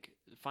think,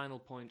 final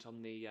point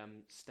on the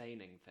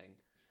staining thing,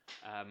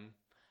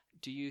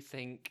 do you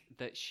think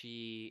that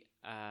she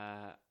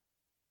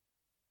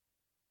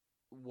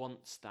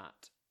wants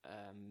that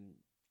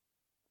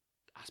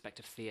aspect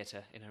of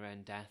theatre in her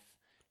own death?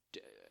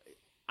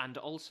 And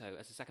also,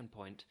 as a second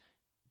point,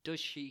 does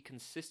she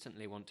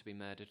consistently want to be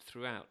murdered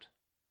throughout?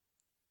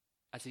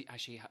 Has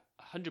she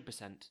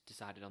 100%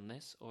 decided on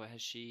this, or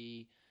is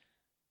she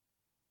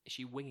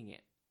winging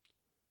it?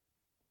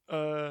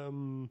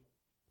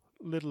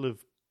 Little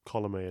of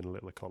column A and a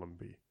little of column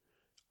B.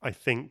 I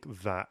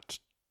think that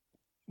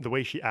the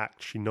way she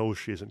acts, she knows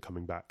she isn't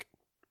coming back.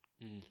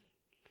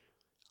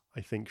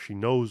 I think she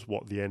knows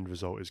what the end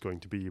result is going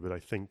to be, but I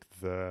think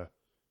the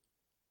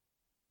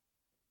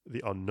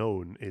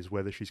unknown is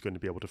whether she's going to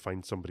be able to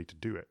find somebody to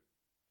do it.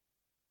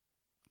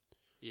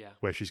 Yeah.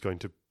 Where is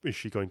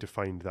she going to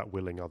find that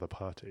willing other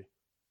party?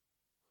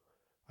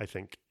 I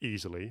think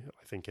easily,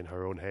 in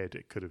her own head,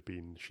 it could have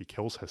been she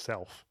kills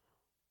herself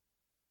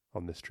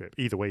on this trip.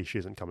 Either way, she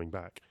isn't coming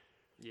back.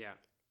 Yeah.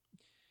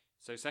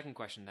 So second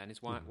question then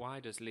is why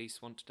does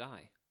Lise want to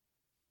die?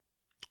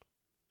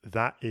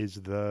 That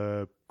is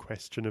the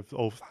question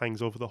of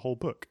hangs over the whole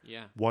book.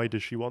 Yeah. Why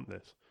does she want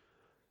this?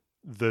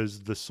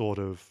 There's the sort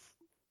of,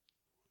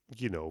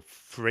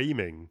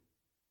 framing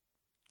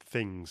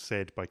things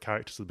said by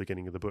characters at the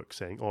beginning of the book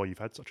saying, "Oh, you've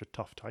had such a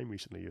tough time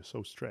recently. You're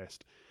so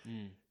stressed."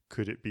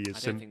 Could it be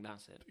as I don't think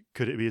that's it.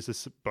 Could it be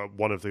but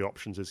one of the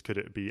options is, could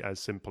it be as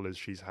simple as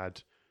she's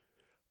had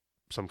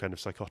some kind of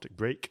psychotic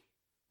break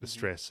The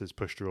stress has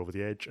pushed her over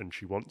the edge, and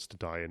she wants to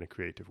die in a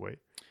creative way.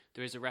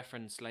 There is a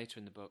reference later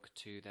in the book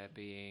to there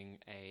being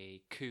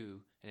a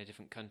coup in a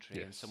different country,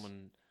 and Yes.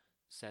 someone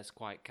says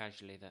quite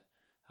casually that,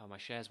 "Oh, my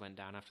shares went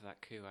down after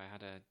that coup. I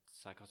had a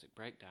psychotic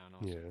breakdown,"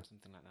 or Yeah.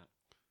 something like that.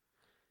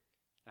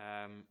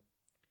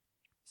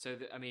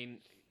 I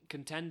mean,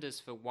 contenders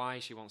for why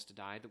she wants to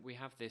die. That we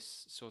have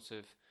this sort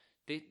of.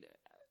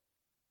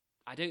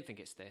 I don't think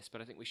it's this,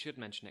 but I think we should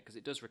mention it because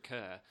it does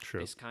recur.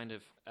 Sure. This kind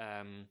of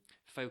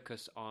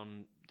focus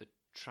on the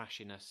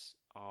trashiness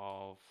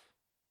of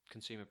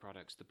consumer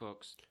products, the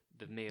books,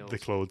 the meals, The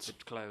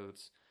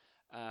clothes.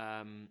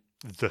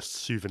 The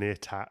souvenir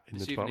tat in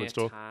the souvenir department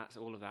store. tats,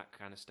 all of that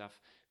kind of stuff.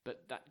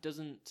 But that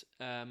doesn't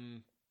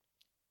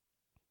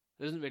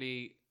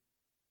really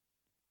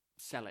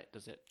sell it,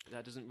 does it?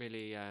 That doesn't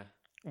really.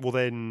 Well,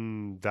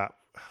 then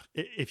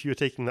if you were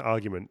taking that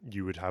argument,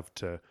 you would have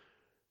to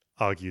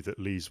argue that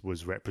Lise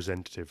was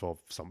representative of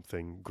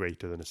something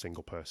greater than a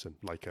single person,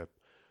 like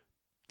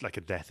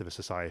a death of a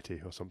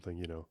society or something.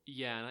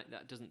 Yeah,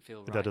 that doesn't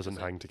feel right. That doesn't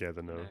does it? hang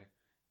together. No.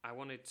 I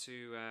wanted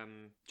to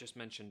just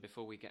mention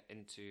before we get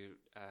into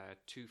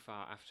too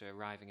far after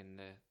arriving in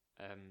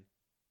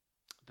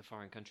the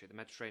foreign country, the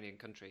Mediterranean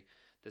country.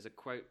 There's a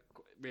quote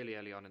really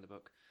early on in the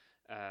book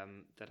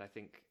that I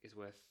think is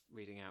worth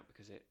reading out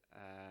because it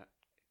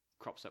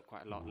crops up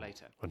quite a lot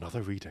later.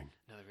 Another reading.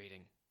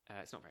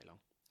 It's not very long.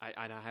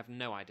 I have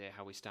no idea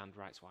how we stand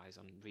rights-wise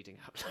on reading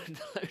out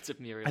loads of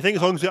Muriel. I think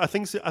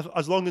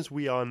as long as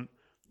we aren't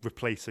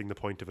replacing the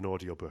point of an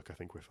audiobook, I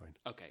think we're fine.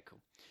 Okay,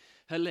 cool.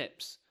 Her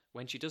lips,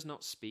 when she does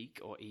not speak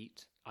or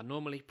eat, are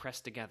normally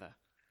pressed together,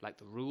 like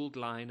the ruled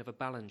line of a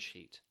balance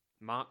sheet,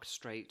 marked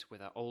straight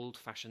with her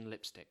old-fashioned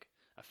lipstick,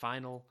 a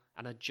final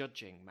and a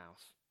judging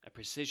mouth, a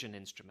precision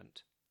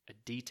instrument, a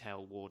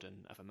detail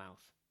warden of a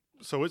mouth.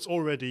 So it's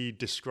already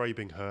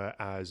describing her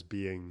as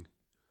being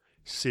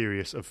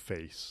serious of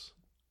face,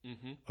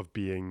 of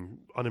being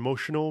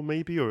unemotional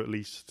maybe, or at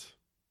least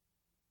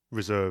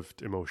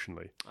reserved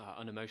emotionally.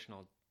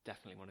 Unemotional,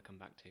 definitely want to come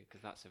back to,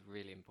 because that's a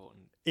really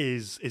important...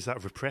 Is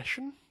that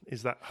repression?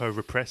 Is that her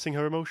repressing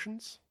her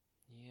emotions?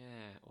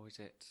 Yeah, or is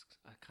it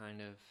a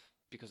kind of...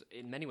 Because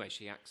in many ways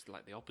she acts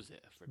like the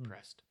opposite of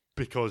repressed.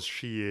 Because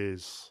she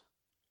is...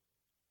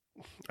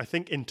 I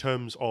think in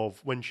terms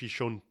of when she's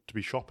shown to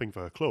be shopping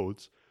for her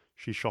clothes,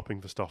 she's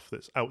shopping for stuff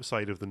that's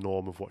outside of the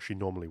norm of what she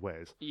normally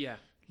wears. Yeah.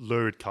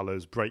 Lurid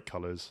colours, bright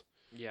colours.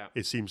 Yeah.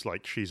 It seems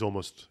like she's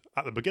almost...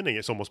 At the beginning,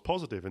 it's almost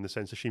positive in the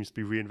sense that she seems to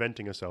be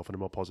reinventing herself in a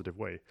more positive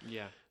way.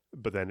 Yeah.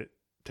 But then it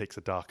takes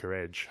a darker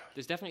edge.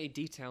 There's definitely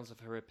details of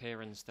her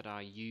appearance that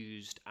are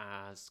used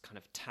as kind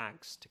of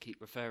tags to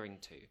keep referring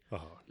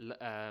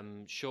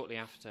to. Shortly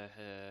after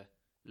her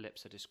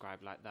lips are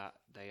described like that,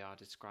 they are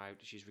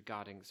described... She's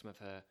regarding some of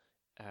her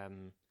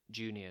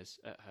juniors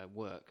at her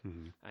work,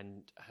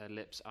 and her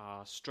lips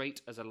are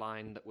straight as a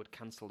line that would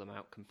cancel them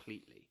out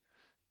completely.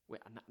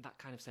 And that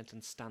kind of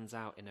sentence stands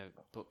out in a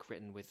book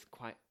written with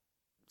quite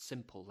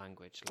simple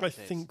language like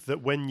this. I think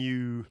that when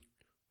you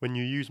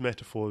use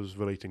metaphors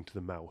relating to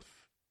the mouth,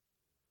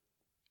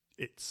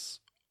 it's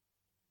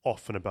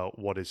often about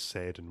what is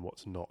said and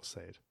what's not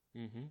said.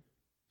 Mm-hmm.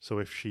 So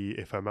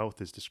if her mouth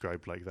is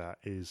described like that,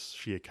 is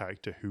she a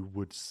character who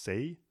would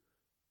say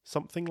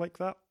something like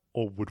that,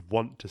 or would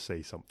want to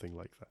say something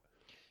like that?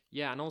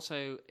 Yeah, and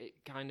also it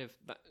kind of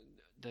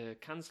the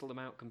cancel them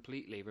out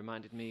completely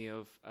reminded me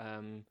of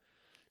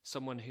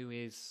someone who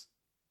is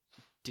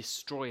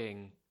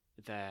destroying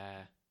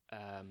their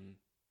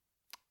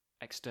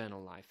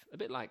external life, a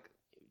bit like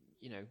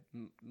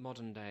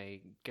modern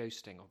day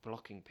ghosting or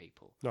blocking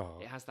people. Oh.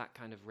 It has that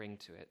kind of ring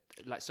to it,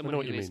 like someone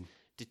who is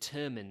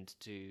determined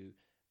to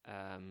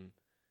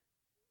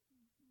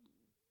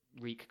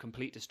wreak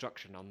complete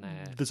destruction on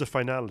their... There's a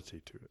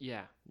finality to it.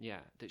 Yeah,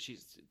 that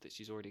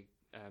she's already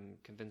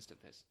convinced of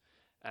this.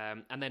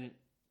 And then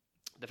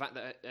the fact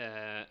that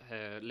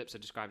her lips are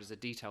described as a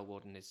detail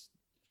warden is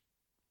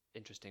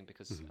interesting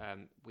because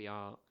we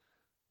are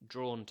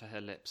drawn to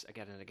her lips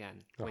again and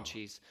again. When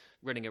she's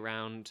running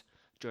around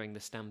during the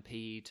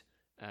stampede,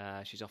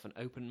 she's often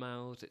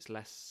open-mouthed. It's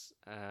less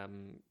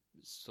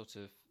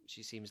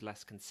she seems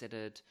less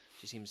considered.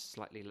 She seems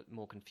slightly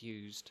more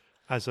confused.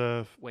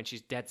 When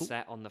she's dead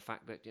set on the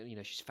fact that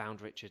she's found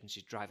Richard and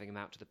she's driving him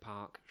out to the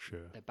park,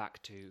 sure, they're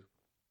back to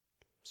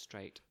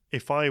straight.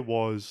 If I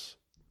was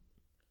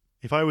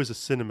a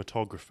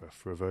cinematographer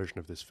for a version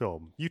of this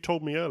film, you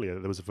told me earlier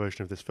that there was a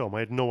version of this film. I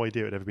had no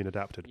idea it had ever been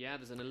adapted. Yeah,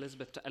 there's an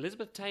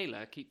Elizabeth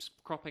Taylor keeps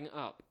cropping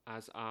up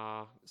as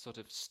our sort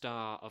of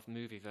star of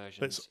movie versions.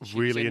 That's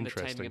really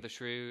interesting. She's in The Taming of the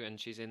Shrew and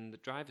she's in The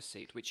Driver's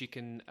Seat, which you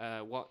can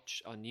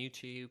watch on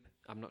YouTube.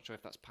 I'm not sure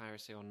if that's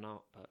piracy or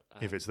not,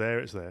 but if it's there,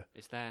 it's there.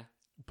 It's there.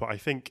 But I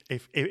think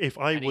if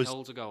and he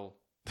holds a goal.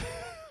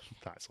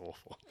 That's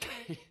awful.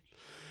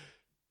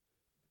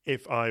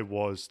 If I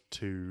was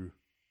to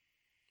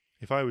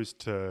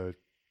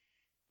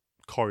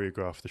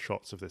choreograph the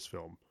shots of this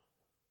film,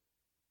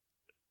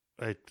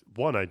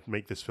 I'd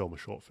make this film a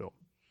short film.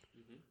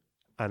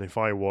 And if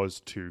I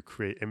was to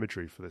create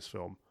imagery for this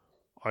film,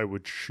 I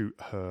would shoot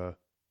her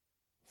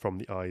from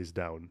the eyes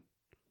down.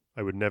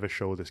 I would never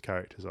show this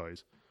character's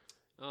eyes.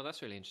 Oh,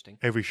 that's really interesting.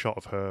 Every shot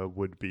of her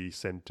would be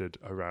centered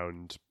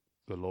around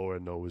the lower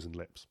nose and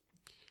lips.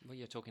 Well,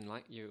 you're talking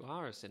like you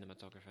are a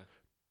cinematographer.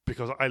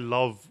 Because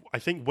I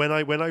think when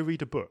I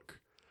read a book,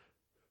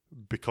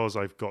 because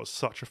I've got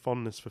such a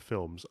fondness for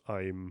films,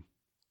 I'm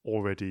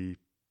already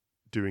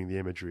doing the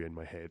imagery in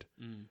my head.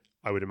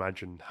 I would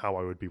imagine how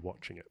I would be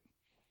watching it.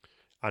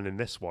 And in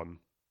this one,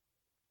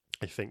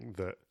 I think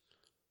that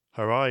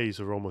her eyes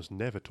are almost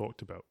never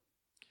talked about,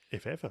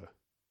 if ever.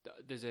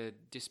 There's a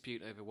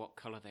dispute over what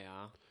colour they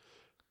are.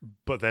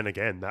 But then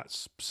again,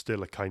 that's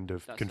still a kind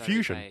of That's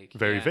confusion. very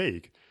Very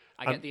vague. vague.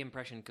 I And- get the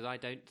impression, because I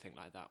don't think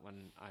like that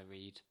when I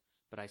read,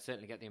 but I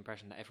certainly get the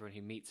impression that everyone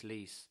who meets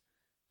Lise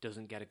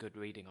doesn't get a good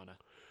reading on her.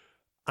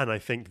 And I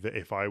think that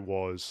if I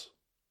was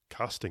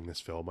casting this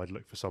film, I'd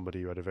look for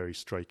somebody who had a very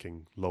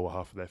striking lower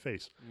half of their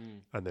face,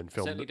 and then I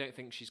film. certainly don't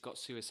think she's got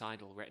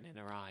suicidal written in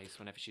her eyes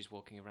whenever she's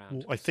walking around.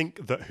 Well, I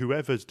think that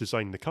whoever's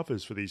designed the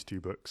covers for these two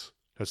books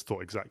has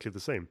thought exactly the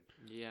same,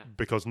 Yeah,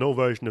 because no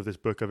version of this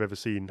book I've ever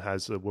seen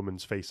has a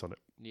woman's face on it.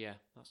 yeah,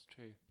 that's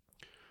true.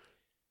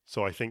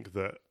 So I think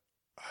that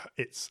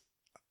it's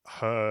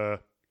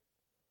her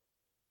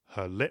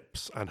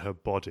lips and her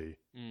body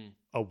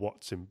are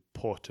what's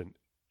important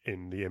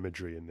in the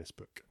imagery in this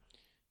book.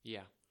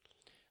 Yeah.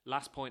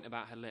 Last point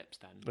about her lips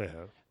then.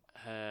 Yeah.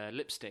 Her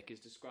lipstick is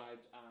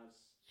described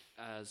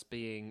as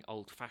being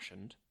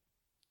old-fashioned.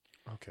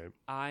 Okay.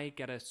 I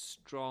get a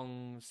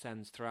strong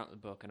sense throughout the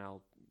book, and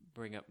I'll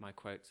bring up my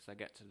quotes as I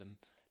get to them,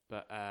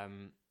 but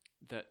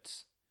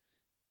that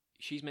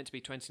she's meant to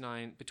be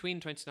between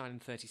 29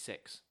 and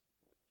 36.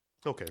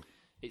 Okay.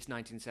 It's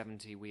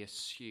 1970, we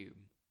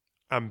assume.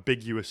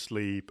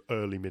 Ambiguously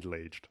early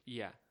middle-aged.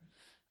 Yeah.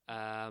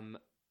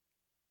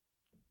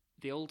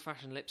 The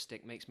old-fashioned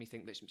lipstick makes me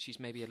think that she's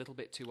maybe a little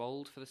bit too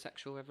old for the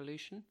sexual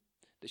revolution,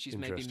 that she's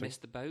maybe Interesting.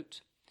 missed the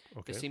boat.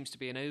 Okay. There seems to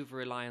be an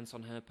over-reliance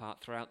on her part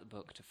throughout the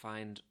book to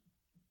find,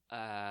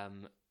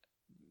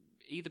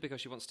 either because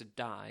she wants to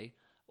die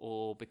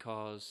or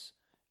because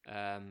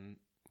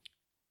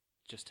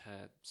just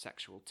her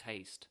sexual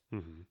taste,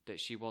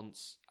 that she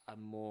wants a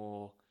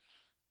more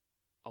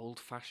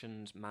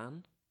old-fashioned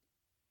man.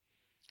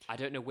 I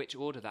don't know which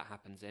order that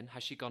happens in.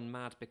 Has she gone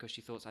mad because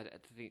she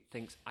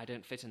thinks I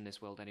don't fit in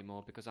this world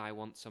anymore because I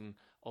want some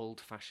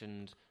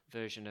old-fashioned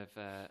version of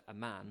a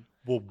man,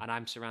 Well, and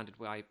I'm surrounded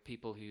by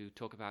people who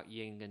talk about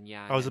yin and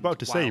yang. I was about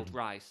to say, wild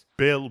rice.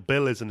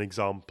 Bill is an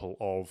example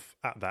of,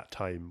 at that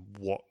time,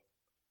 what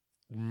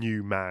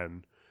new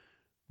man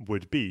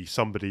would be.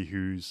 Somebody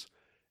who's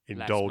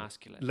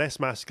less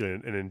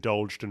masculine and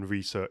indulged and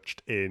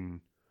researched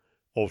in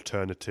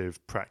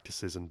alternative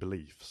practices and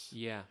beliefs.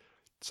 Yeah.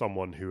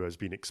 Someone who has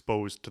been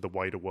exposed to the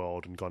wider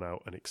world and gone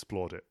out and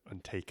explored it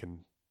and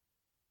taken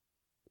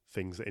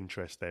things that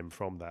interest them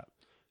from that.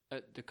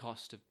 At the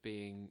cost of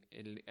being,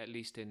 at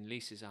least in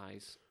Lisa's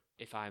eyes,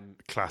 if I'm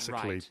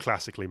Classically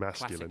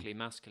masculine. Classically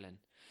masculine.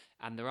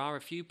 And there are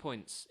a few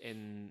points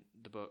in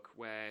the book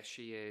where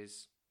she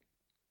is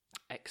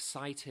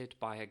excited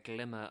by a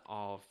glimmer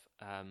of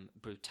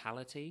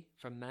brutality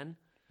from men.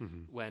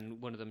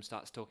 When one of them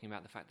starts talking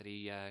about the fact that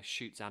he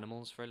shoots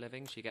animals for a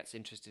living, she gets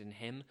interested in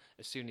him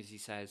as soon as he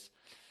says,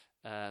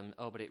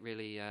 but it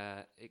really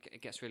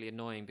it gets really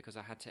annoying because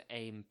I had to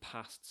aim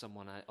past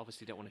someone. I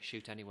obviously don't want to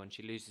shoot anyone.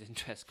 She loses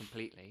interest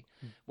completely.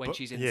 When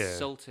she's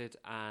insulted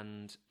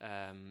and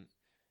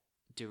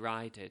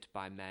derided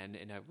by men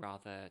in a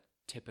rather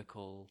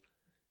typical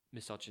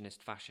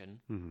misogynist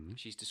fashion,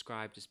 she's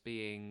described as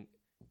being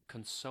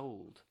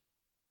consoled.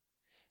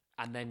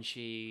 And then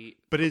she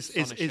puts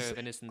on a show of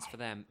innocence for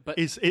them. But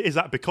is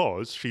that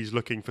because she's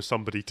looking for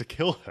somebody to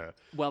kill her?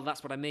 Well,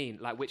 that's what I mean.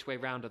 Like, which way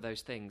round are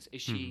those things?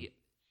 Is she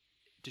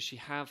does she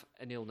have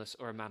an illness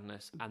or a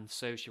madness, and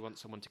so she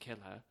wants someone to kill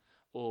her,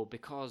 or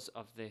because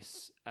of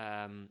this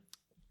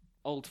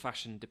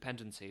old-fashioned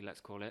dependency,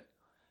 let's call it,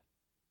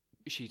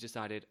 she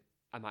decided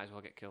I might as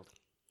well get killed?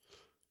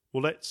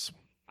 Well,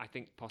 I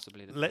think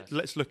possibly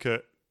let's look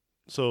at,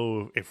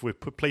 so if we're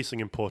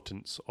placing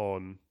importance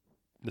on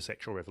the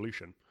sexual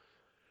revolution,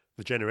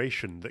 the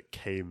generation that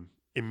came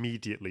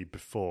immediately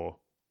before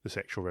the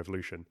sexual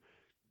revolution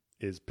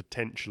is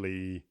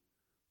potentially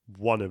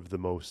one of the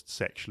most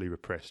sexually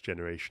repressed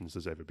generations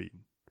there's ever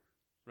been.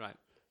 Right.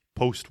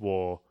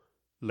 Post-war,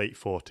 late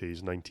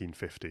 40s,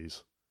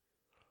 1950s,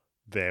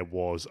 there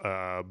was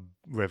a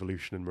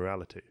revolution in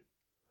morality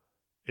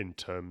in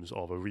terms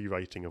of a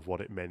rewriting of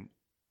what it meant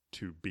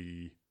to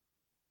be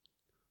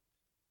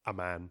a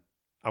man,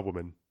 a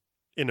woman,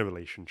 in a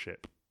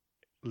relationship,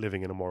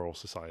 living in a moral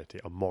society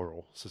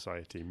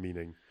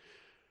meaning,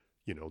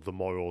 the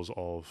morals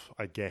of,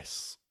 I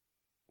guess,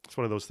 it's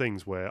one of those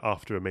things where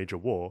after a major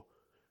war,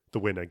 the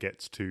winner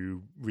gets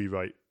to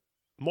rewrite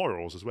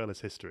morals as well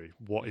as history,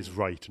 what is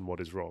right and what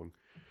is wrong.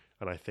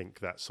 And I think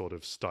that sort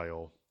of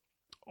style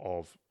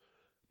of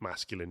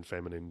masculine,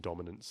 feminine,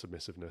 dominant,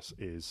 submissiveness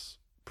is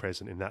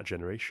present in that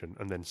generation.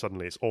 And then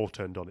suddenly it's all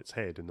turned on its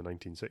head in the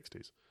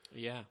 1960s.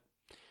 Yeah.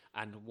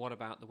 And what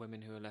about the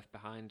women who are left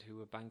behind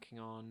who are banking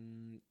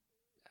on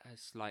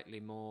slightly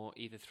more,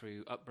 either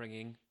through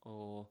upbringing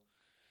or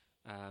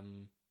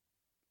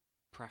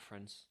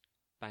preference,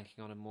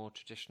 banking on a more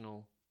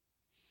traditional.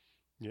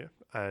 Yeah,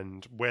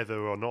 and whether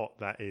or not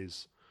that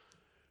is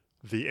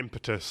the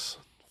impetus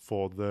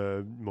for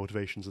the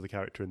motivations of the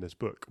character in this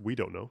book, we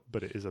don't know,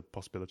 but it is a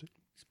possibility.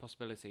 It's a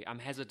possibility. I'm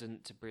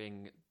hesitant to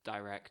bring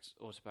direct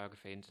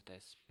autobiography into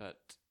this, but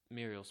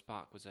Muriel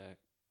Spark was a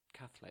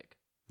Catholic,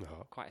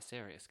 quite a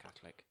serious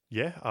Catholic.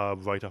 Yeah,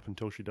 right up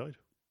until she died.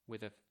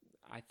 With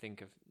I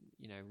think of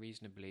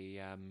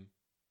reasonably,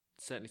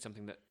 certainly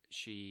something that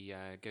she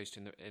goes to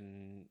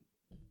in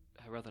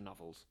her other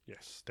novels.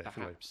 Yes,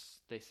 definitely.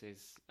 Perhaps this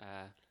is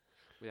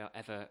without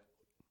ever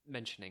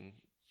mentioning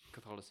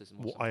Catholicism.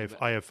 Or Well, something,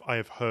 I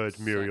have heard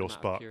Muriel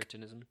Spark.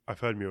 Puritanism.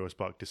 I've heard Muriel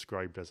Spark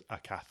described as a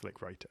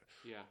Catholic writer.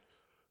 Yeah.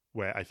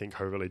 Where I think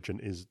her religion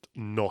is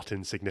not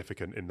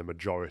insignificant in the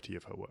majority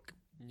of her work.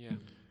 Yeah.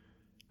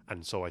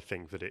 And so I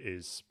think that it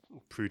is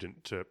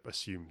prudent to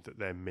assume that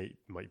there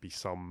might be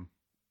some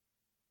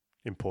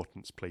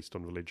importance placed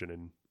on religion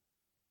in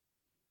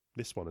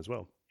this one as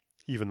well.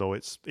 Even though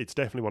it's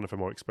definitely one of her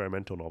more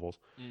experimental novels.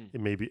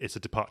 It's a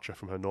departure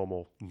from her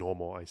normal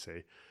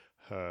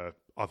her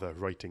other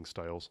writing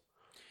styles.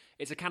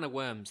 It's a can of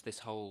worms, this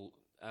whole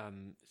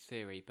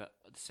theory, but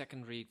the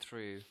second read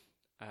through,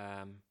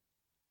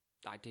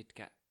 I did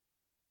get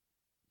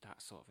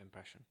that sort of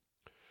impression.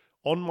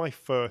 On my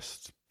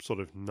first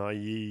sort of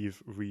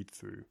naive read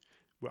through,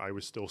 where I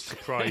was still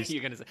surprised.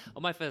 You're going to say,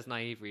 on my first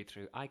naive read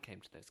through, I came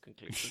to those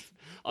conclusions.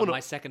 On my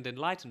second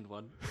enlightened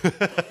one,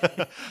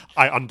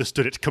 I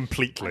understood it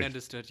completely. I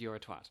understood you're a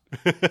twat.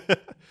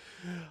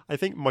 I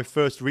think my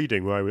first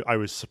reading, where I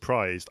was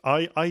surprised,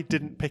 I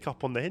didn't pick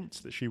up on the hints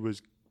that she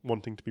was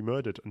wanting to be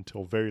murdered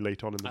until very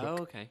late on in the book.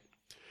 Oh, okay.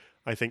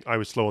 I think I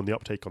was slow on the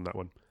uptake on that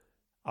one.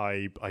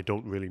 I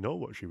don't really know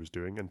what she was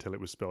doing until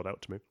it was spelled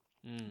out to me.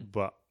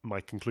 But my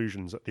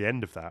conclusions at the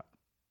end of that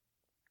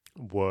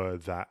were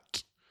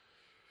that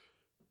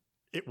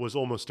it was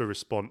almost a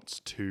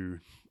response to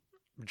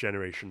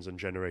generations and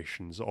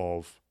generations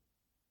of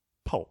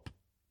pulp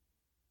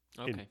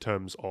in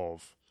terms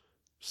of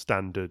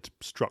standard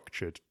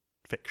structured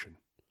fiction,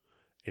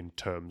 in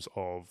terms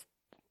of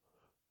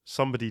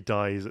somebody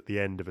dies at the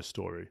end of a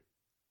story.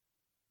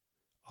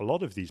 A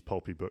lot of these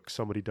pulpy books,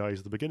 somebody dies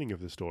at the beginning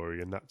of the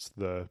story, and that's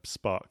the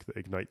spark that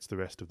ignites the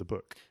rest of the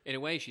book. In a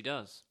way, she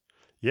does.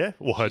 Yeah,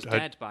 well, she's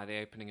dead by the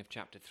opening of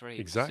chapter 3.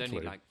 Exactly. It's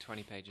only like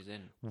 20 pages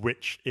in.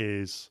 Which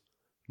is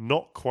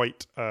not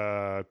quite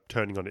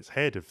turning on its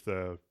head of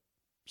the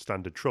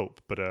standard trope,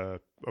 but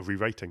a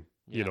rewriting.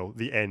 Yeah. You know,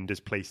 the end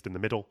is placed in the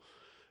middle.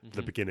 Mm-hmm.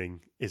 The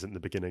beginning isn't the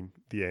beginning.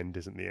 The end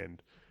isn't the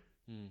end.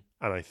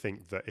 And I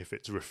think that if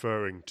it's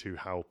referring to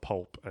how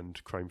pulp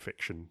and crime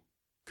fiction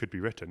could be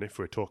written, if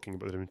we're talking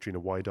about the difference between a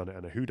whodunit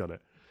and a whodunit,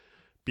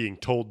 being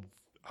told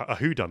a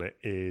whodunit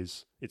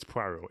is, it's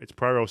Poirot. It's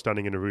Poirot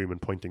standing in a room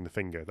and pointing the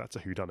finger. That's a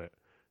whodunit.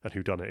 And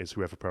whodunit is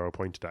whoever Poirot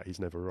pointed at. He's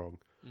never wrong.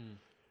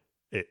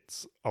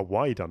 It's a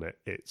whydunit.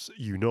 It's,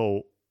 you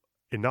know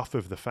enough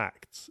of the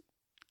facts.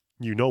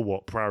 You know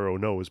what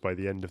Poirot knows by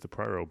the end of the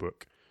Poirot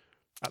book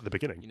at the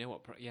beginning. You know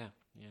what, yeah.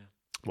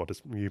 What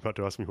is, you about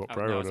to ask me what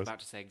Poirot knows? No, I was about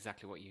to say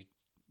exactly what you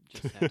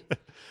just said.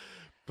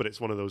 But it's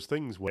one of those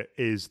things where,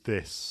 is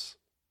this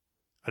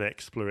an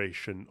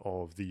exploration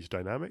of these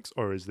dynamics,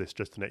 or is this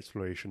just an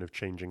exploration of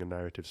changing a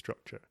narrative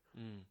structure?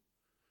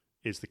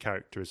 Is the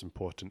character as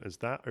important as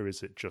that, or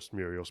is it just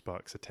Muriel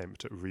Spark's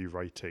attempt at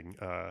rewriting,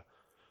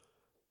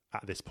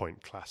 at this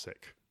point,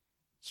 classic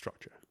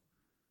structure?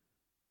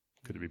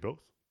 Could it be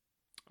both?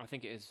 I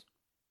think it is.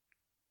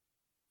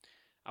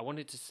 I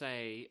wanted to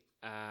say,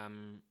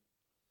 and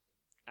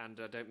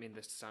I don't mean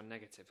this to sound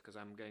negative, because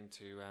I'm going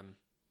to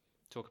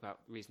talk about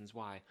reasons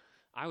why.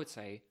 I would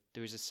say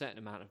there is a certain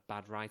amount of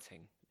bad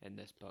writing in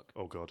this book.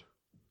 Oh, God.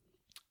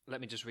 Let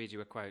me just read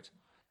you a quote.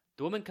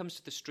 The woman comes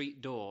to the street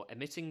door,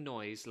 emitting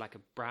noise like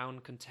a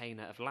brown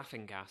container of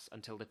laughing gas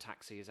until the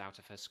taxi is out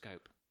of her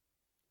scope.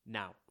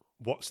 Now.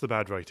 What's the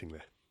bad writing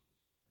there?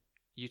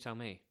 You tell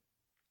me.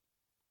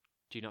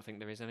 Do you not think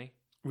there is any?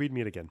 Read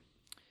me it again.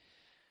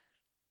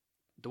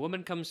 The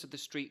woman comes to the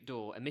street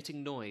door,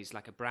 emitting noise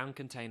like a brown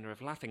container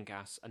of laughing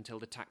gas until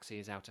the taxi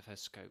is out of her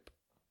scope.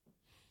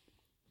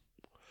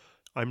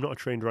 I'm not a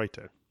trained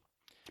writer,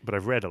 but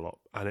I've read a lot,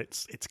 and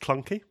it's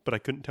clunky, but I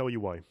couldn't tell you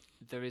why.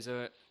 There is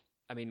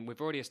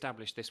we've already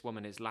established this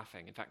woman is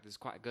laughing. In fact, there's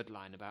quite a good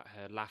line about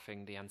her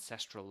laughing the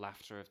ancestral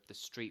laughter of the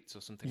streets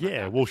or something like that.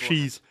 Yeah, well,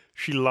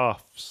 she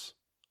laughs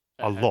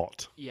a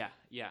lot. Yeah.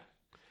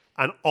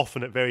 And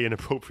often at very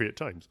inappropriate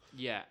times.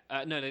 Yeah.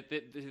 No,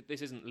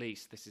 this isn't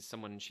Lise. This is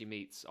someone she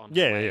meets on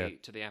her way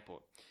to the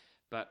airport.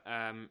 But,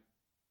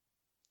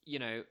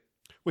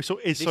 Wait, so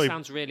this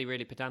sounds really,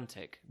 really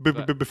pedantic.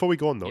 But before we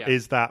go on, though,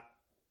 is that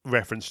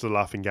reference to the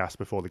laughing gas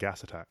before the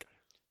gas attack?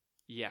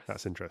 Yes.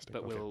 That's interesting.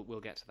 But we'll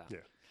get to that. Yeah.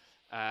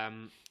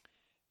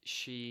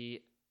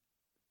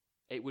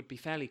 It would be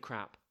fairly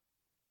crap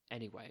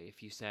anyway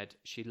if you said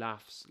she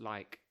laughs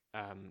like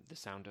the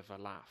sound of a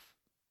laugh.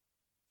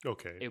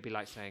 Okay. It would be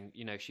like saying,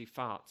 she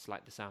farts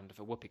like the sound of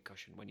a whoopee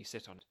cushion when you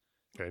sit on it.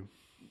 Okay.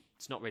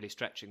 It's not really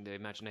stretching the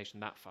imagination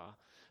that far.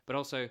 But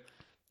also,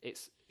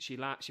 she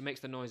makes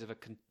the noise of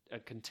a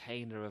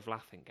container of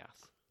laughing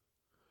gas,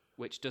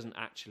 which doesn't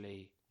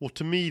actually Well,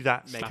 to me,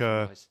 that's make like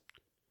a noise.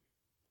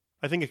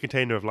 I think a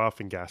container of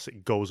laughing gas,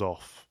 it goes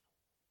off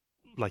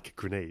like a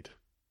grenade.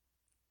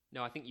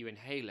 No, I think you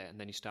inhale it and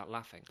then you start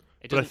laughing.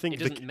 But I think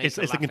it's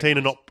the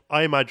container not...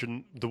 I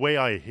imagine the way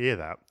I hear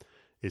that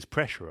is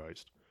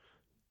pressurized,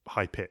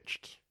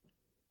 high-pitched,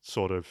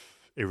 sort of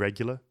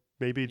irregular,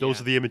 maybe. Those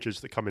Yeah. are the images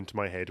that come into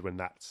my head when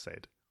that's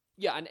said.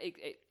 Yeah, and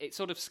it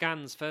sort of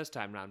scans first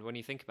time round. When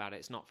you think about it,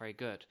 it's not very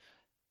good.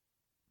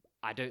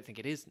 I don't think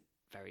it is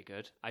very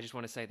good. I just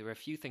want to say there are a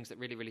few things that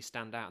really, really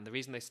stand out. And the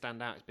reason they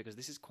stand out is because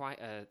this is quite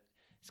a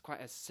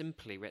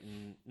simply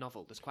written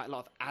novel. There's quite a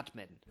lot of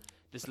admin.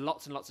 There's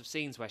lots and lots of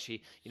scenes where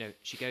she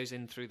goes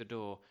in through the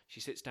door, she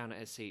sits down at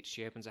her seat,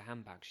 she opens her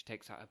handbag, she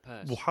takes out her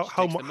purse. Well,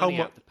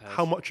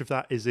 how much of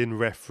that is in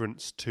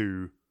reference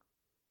to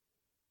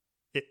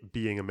it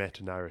being a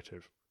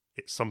meta-narrative?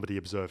 It's somebody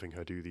observing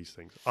her do these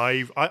things.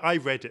 I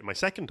read it my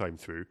second time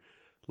through,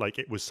 like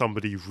it was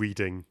somebody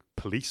reading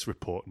police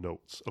report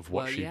notes of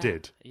what she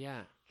did.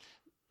 Yeah.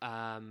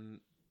 And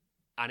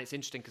it's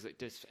interesting because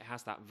it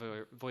has that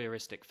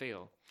voyeuristic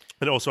feel.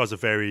 And it also has a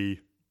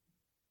very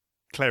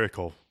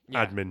clerical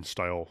admin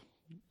style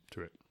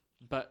to it.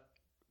 But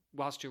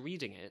whilst you're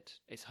reading it,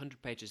 it's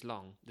 100 pages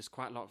long. There's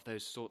quite a lot of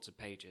those sorts of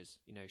pages.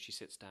 She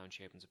sits down,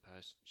 she opens a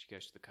purse, she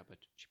goes to the cupboard,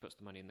 she puts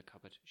the money in the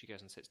cupboard, she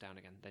goes and sits down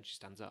again, then she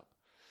stands up.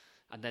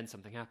 And then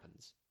something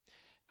happens.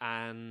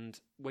 And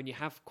when you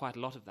have quite a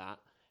lot of that,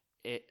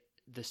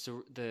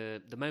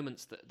 the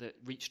moments that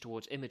reach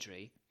towards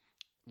imagery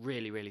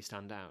really, really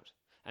stand out.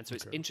 And so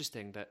it's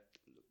interesting that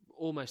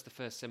almost the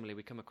first simile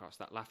we come across,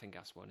 that laughing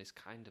gas one, is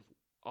kind of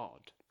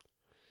odd.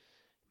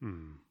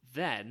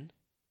 Then,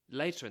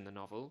 later in the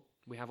novel,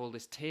 we have all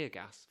this tear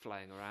gas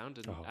flying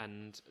around,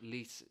 and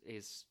Lise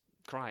is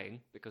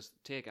crying because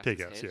tear gas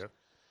is hit. Yeah.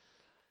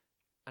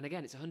 And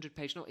again, it's a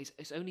 100-page novel.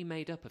 It's only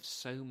made up of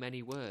so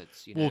many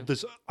words. Well,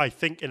 I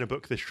think in a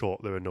book this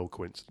short, there are no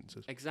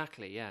coincidences.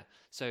 Exactly, yeah.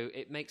 So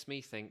it makes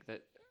me think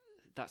that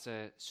that's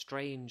a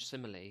strange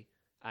simile,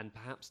 and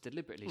perhaps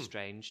deliberately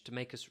strange, to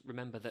make us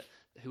remember that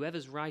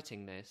whoever's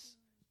writing this,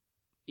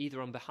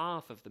 either on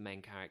behalf of the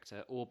main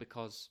character or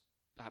because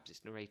perhaps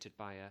it's narrated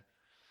by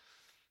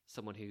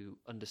someone who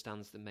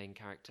understands the main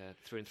character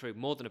through and through,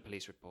 more than a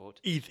police report,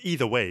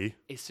 either way,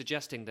 is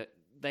suggesting that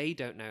they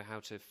don't know how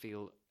to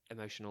feel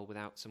emotional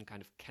without some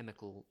kind of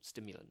chemical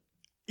stimulant.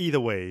 Either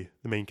way,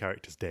 the main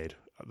character's dead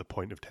at the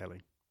point of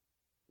telling.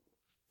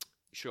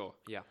 Sure,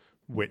 yeah.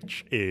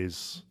 Which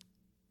is...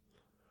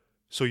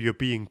 So you're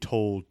being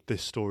told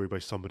this story by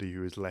somebody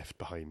who is left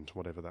behind,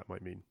 whatever that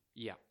might mean.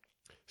 Yeah.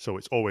 So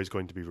it's always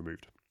going to be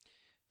removed.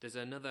 There's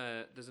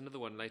another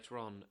one later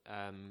on.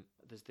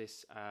 There's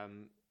this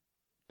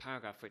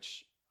paragraph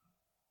which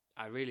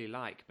I really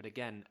like, but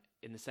again,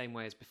 in the same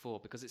way as before,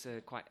 because it's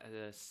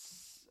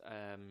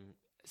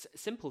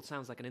simple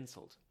sounds like an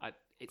insult.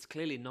 It's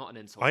clearly not an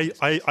insult.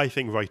 I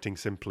think writing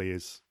simply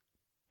is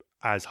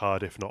as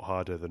hard, if not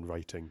harder, than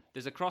writing.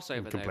 There's a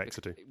crossover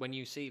complexity. Though, when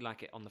you see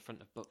like it on the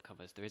front of book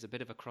covers, there is a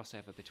bit of a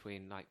crossover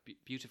between like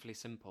beautifully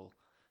simple.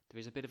 There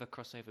is a bit of a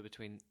crossover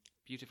between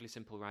beautifully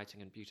simple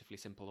writing and beautifully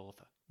simple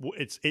author. Well,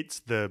 it's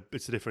the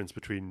difference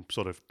between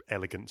sort of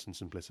elegance and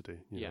simplicity.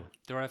 You know?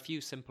 There are a few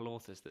simple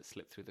authors that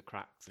slip through the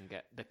cracks and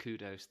get the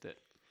kudos that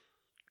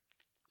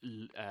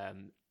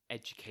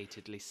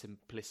educatedly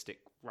simplistic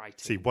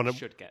writing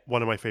should get.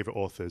 One of my favourite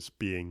authors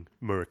being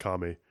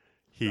Murakami.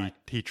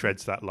 He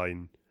treads that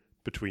line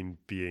between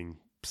being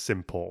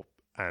simple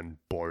and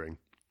boring.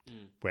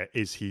 Where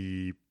is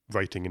he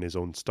writing in his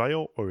own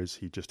style, or is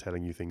he just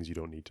telling you things you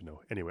don't need to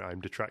know? Anyway, I'm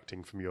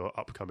detracting from your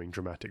upcoming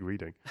dramatic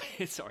reading.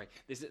 Sorry,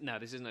 this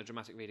isn't a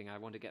dramatic reading. I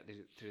want to get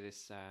through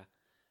this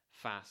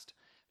fast.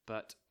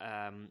 But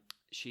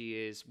she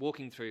is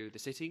walking through the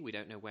city. We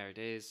don't know where it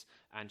is,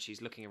 and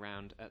she's looking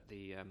around at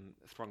the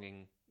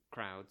thronging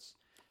crowds.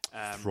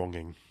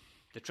 Thronging.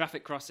 The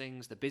traffic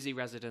crossings, the busy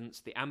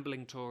residents, the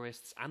ambling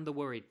tourists, and the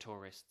worried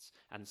tourists,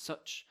 and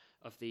such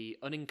of the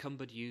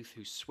unencumbered youth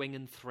who swing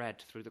and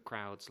thread through the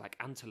crowds like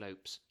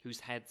antelopes,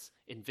 whose heads,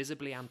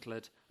 invisibly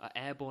antlered, are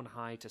airborne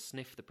high to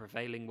sniff the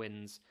prevailing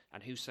winds,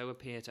 and who so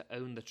appear to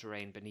own the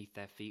terrain beneath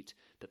their feet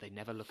that they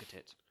never look at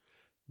it.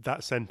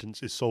 That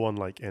sentence is so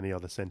unlike any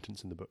other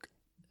sentence in the book.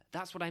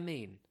 That's what I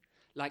mean.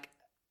 Like,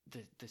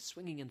 the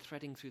swinging and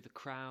threading through the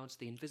crowds,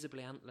 the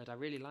invisibly antlered, I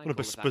really like all of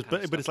that kind of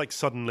stuff. But it's like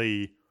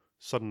suddenly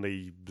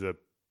the...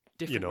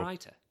 Different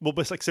writer. Well,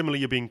 but it's like similarly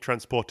you're being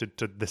transported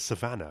to the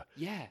savannah.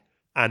 Yeah.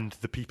 And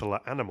the people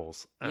are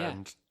animals,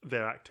 and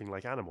they're acting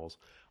like animals.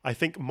 I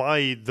think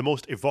the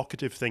most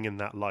evocative thing in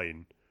that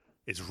line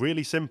is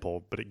really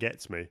simple, but it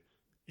gets me,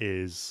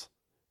 is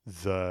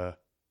the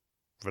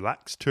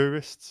relaxed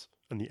tourists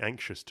and the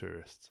anxious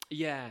tourists.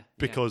 Yeah.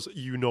 Because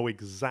you know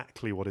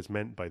exactly what is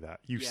meant by that.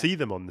 You see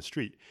them on the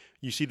street.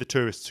 You see the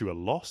tourists who are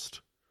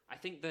lost, I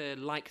think the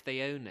like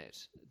they own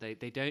it.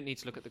 They don't need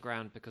to look at the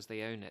ground because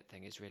they own it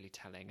thing is really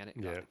telling, and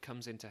it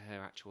comes into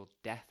her actual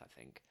death, I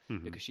think,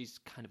 because she's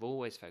kind of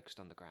always focused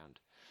on the ground.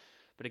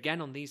 But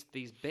again, on these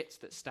bits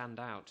that stand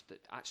out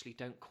that actually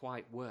don't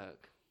quite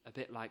work, a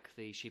bit like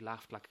she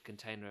laughed like a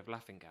container of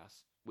laughing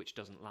gas, which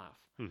doesn't laugh.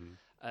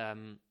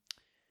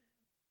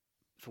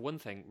 For one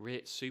thing,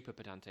 super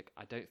pedantic.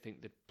 I don't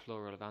think the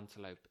plural of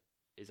antelope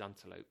is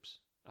antelopes.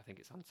 I think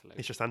it's antelope.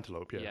 It's just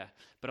antelope, yeah. Yeah,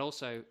 but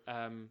also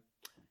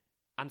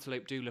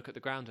antelope do look at the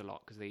ground a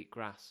lot because they eat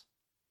grass.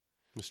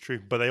 It's true,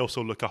 but they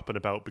also look up and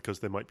about because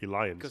they might be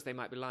lions. Because they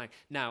might be lying.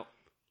 Now,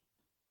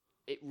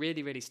 it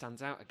really, really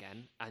stands out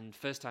again. And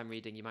first time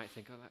reading, you might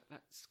think, oh,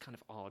 that's kind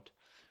of odd.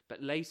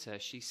 But later,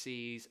 she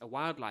sees a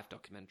wildlife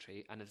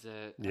documentary and there's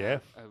a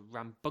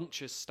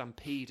rambunctious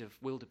stampede of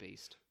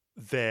wildebeest.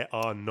 There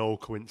are no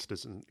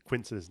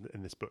coincidences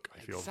in this book, I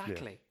feel.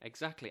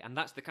 Exactly. And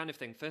that's the kind of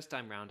thing, first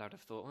time round, I'd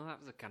have thought, well, that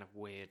was a kind of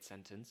weird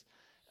sentence.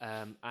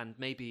 And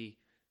maybe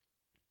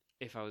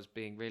if I was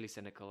being really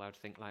cynical, I would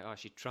think like, oh,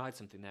 she tried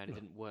something there and it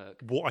didn't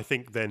work. What I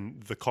think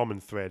then the common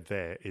thread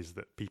there is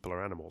that people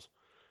are animals.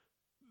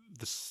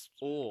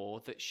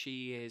 Or that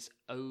she is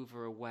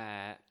over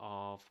aware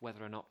of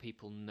whether or not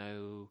people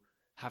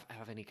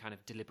have any kind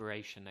of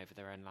deliberation over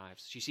their own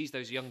lives. She sees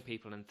those young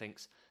people and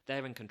thinks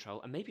they're in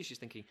control, and maybe she's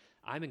thinking,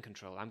 I'm in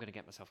control, I'm going to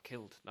get myself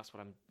killed.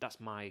 That's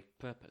my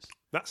purpose.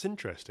 That's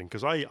interesting,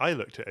 because I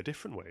looked at it a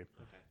different way.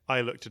 Okay.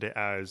 I looked at it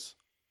as,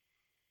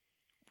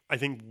 I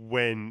think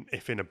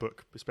if in a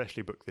book,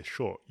 especially a book this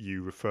short,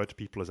 you refer to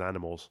people as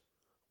animals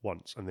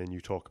once, and then you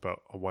talk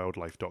about a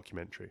wildlife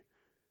documentary,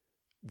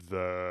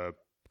 the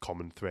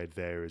common thread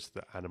there is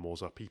that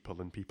animals are people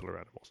and people are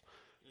animals.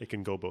 It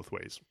can go both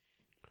ways.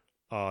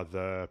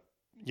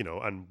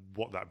 And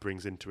what that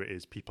brings into it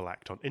is people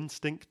act on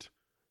instinct,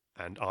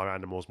 and are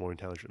animals more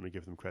intelligent than we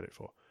give them credit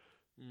for.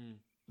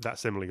 That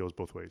similarly goes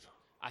both ways.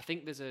 I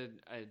think there's a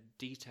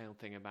detailed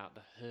thing about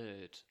the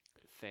herd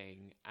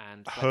thing,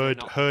 and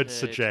herd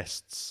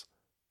suggests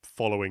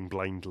following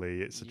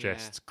blindly. It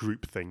suggests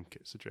groupthink.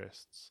 It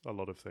suggests a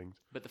lot of things.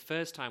 But the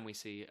first time we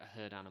see a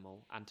herd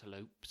animal,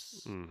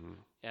 antelopes,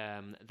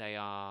 they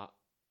are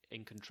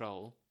in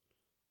control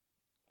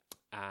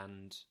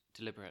and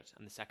deliberate,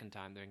 and the second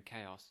time they're in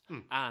chaos.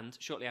 And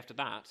shortly after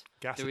that,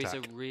 there is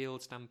a real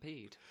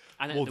stampede.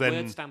 And the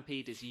word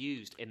stampede is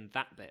used in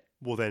that bit.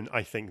 Well, then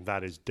I think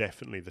that is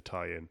definitely the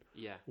tie-in.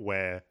 Yeah.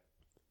 Where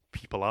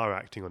people are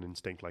acting on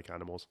instinct like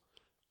animals,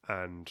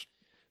 and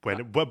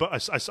but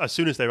as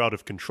soon as they're out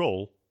of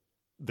control,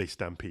 they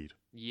stampede.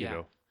 Yeah. You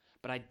know?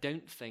 But I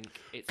don't think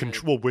it's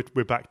control.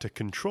 We're back to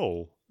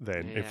control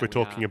then. Yeah, if we're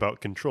talking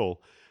about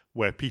control,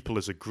 where people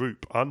as a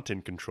group aren't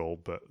in control,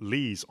 but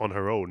Lee's on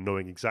her own,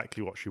 knowing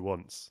exactly what she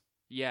wants,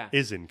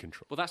 is in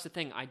control. Well, that's the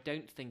thing. I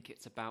don't think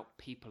it's about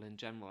people in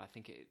general. I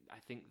think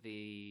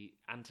the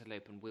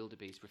antelope and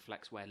wildebeest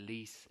reflects where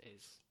Lise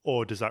is.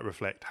 Or does that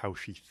reflect how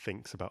she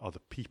thinks about other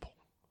people?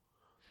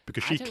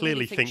 Because she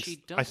clearly thinks.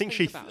 I think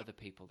she about other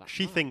people.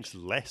 She thinks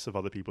less of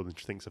other people than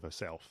she thinks of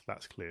herself.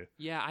 That's clear.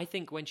 Yeah, I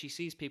think when she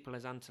sees people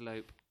as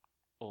antelope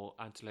or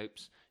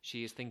antelopes,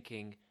 she is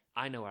thinking,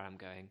 "I know where I'm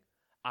going.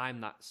 I'm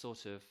that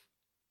sort of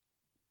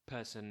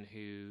person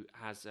who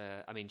has."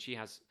 She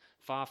has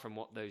far from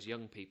what those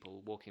young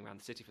people walking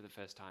around the city for the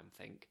first time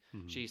think.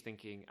 Mm-hmm. She's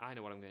thinking, "I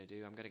know what I'm going to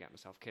do. I'm going to get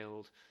myself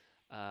killed.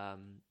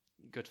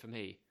 Good for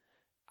me."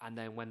 And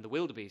then when the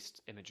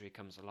wildebeest imagery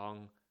comes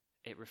along,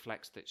 it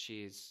reflects that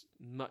she is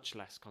much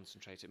less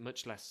concentrated,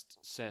 much less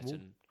certain.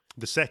 Well,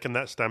 the second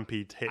that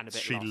stampede hits,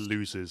 she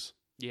loses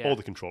all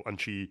the control,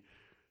 and she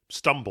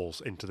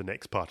stumbles into the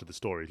next part of the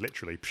story.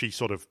 Literally, she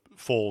sort of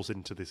falls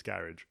into this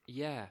garage.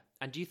 Yeah.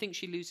 And do you think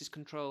she loses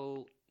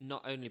control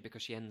not only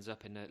because she ends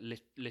up in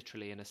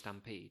literally in a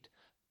stampede,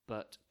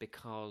 but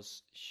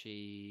because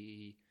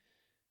she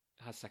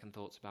has second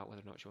thoughts about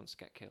whether or not she wants to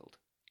get killed?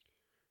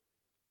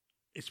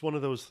 It's one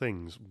of those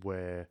things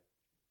where,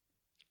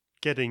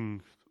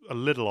 getting a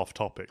little off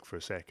topic for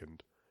a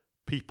second,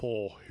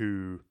 people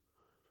who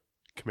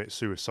commit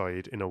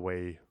suicide in a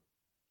way,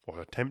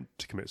 or attempt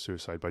to commit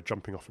suicide by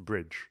jumping off a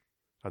bridge,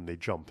 and they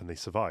jump and they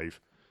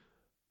survive,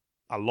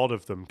 a lot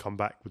of them come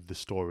back with the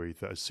story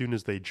that as soon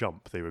as they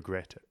jump, they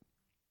regret it.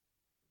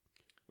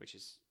 Which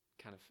is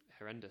kind of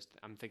horrendous.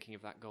 I'm thinking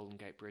of that Golden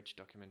Gate Bridge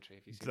documentary.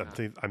 Have you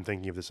seen that? I'm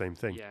thinking of the same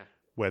thing. Yeah.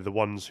 Where the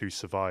ones who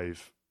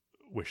survive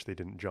wish they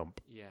didn't jump.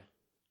 Yeah.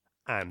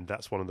 And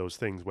that's one of those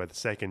things where the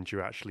second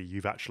you've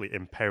actually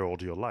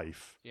imperiled your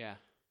life,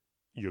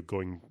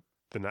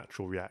 the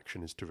natural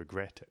reaction is to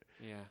regret it.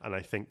 Yeah. And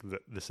I think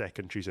that the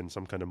second she's in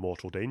some kind of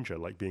mortal danger,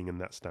 like being in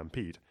that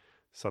stampede,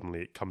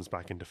 suddenly it comes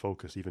back into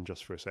focus, even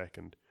just for a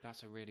second.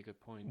 That's a really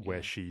good point.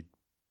 Where she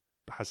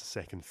has a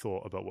second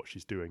thought about what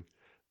she's doing,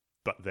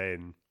 but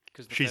then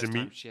because the first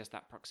time she has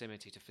that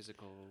proximity to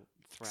physical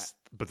threat.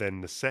 But then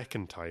the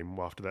second time,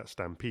 after that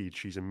stampede,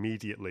 she's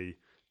immediately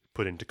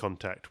put into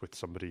contact with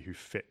somebody who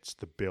fits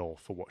the bill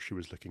for what she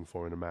was looking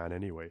for in a man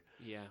anyway.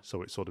 Yeah.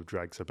 So it sort of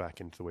drags her back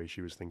into the way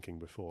she was thinking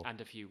before.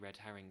 And a few red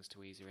herrings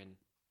to ease her in.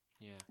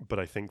 Yeah. But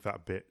I think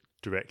that bit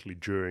directly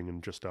during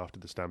and just after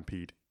the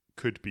stampede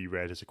could be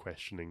read as a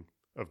questioning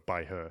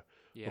by her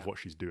of what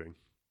she's doing.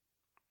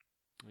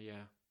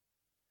 Yeah.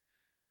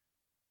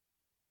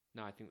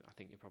 No, I think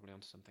you're probably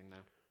onto something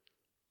now.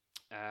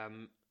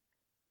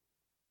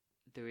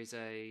 There is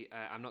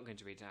I'm not going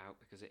to read it out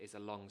because it is a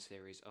long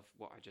series of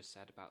what I just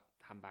said about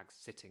handbags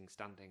sitting,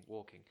 standing,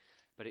 walking.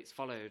 But it's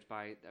followed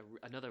by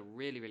another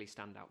really, really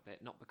standout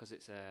bit, not because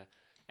it's a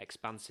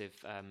expansive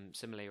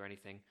simile or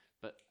anything,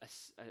 but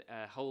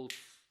a whole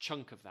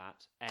chunk of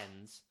that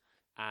ends,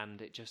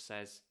 and it just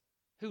says,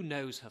 "Who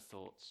knows her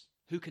thoughts?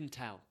 Who can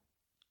tell?"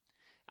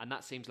 And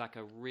that seems like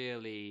a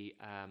really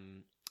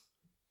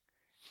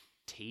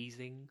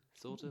teasing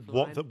sort of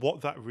line.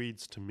 What that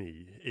reads to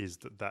me is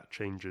that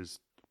changes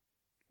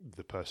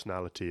the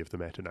personality of the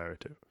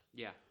meta-narrative.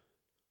 Yeah.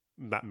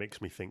 That makes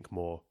me think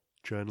more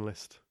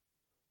journalist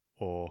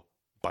or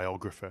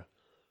biographer,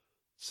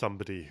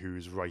 somebody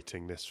who's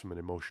writing this from an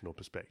emotional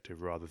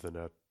perspective rather than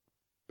a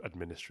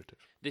administrative.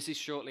 This is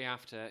shortly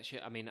after,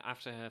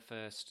 after her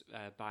first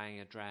buying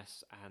a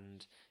dress,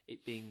 and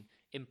it being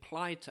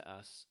implied to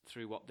us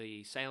through what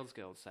the sales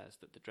girl says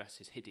that the dress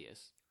is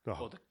hideous,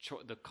 or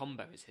the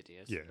combo is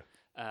hideous.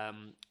 Yeah.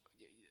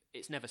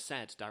 It's never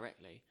said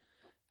directly.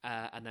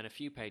 And then a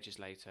few pages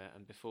later,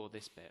 and before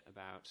this bit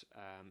about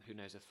who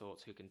knows her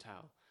thoughts, who can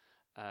tell,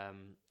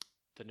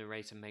 the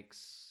narrator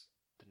makes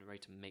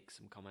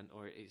some comment,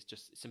 or it's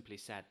just simply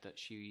said that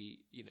she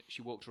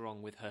walked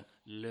wrong with her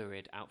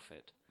lurid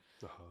outfit.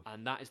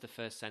 And that is the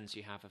first sense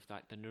you have of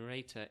that. The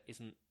narrator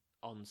isn't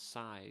on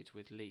side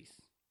with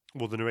Leith.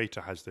 Well, the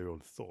narrator has their own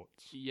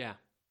thoughts. Yeah,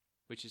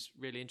 which is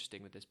really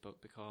interesting with this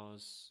book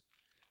because,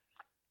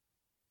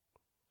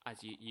 as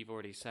you've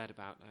already said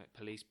about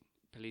police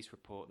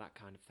report, that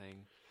kind of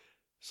thing.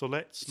 So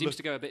it seems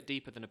to go a bit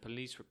deeper than a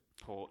police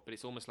report, but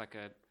it's almost like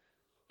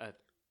a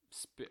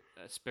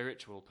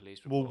spiritual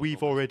police report.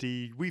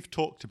 Well, we've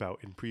talked about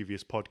in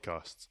previous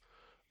podcasts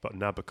about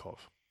Nabokov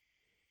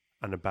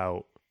and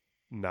about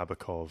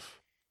Nabokov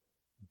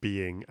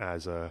being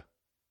as a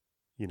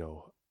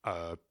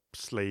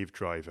slave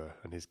driver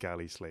and his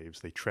galley slaves,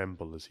 they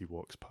tremble as he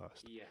walks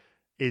past. Yeah.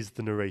 Is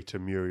the narrator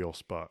Muriel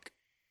Spark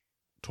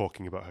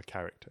talking about her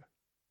character?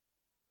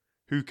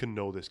 Who can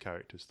know this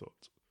character's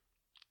thoughts?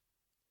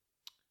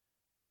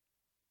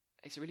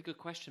 It's a really good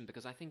question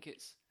because I think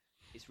it's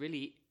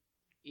really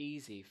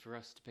easy for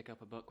us to pick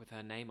up a book with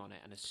her name on it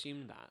and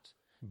assume that.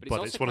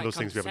 But it's one of those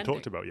things we haven't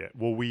talked about yet.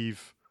 Well,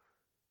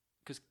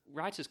 because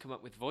writers come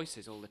up with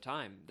voices all the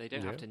time. They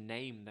don't have to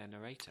name their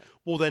narrator.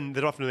 Well, then they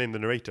don't have to name the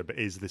narrator, but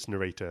is this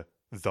narrator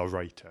the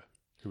writer,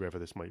 whoever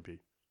this might be?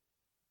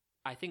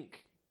 I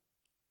think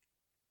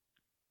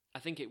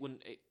it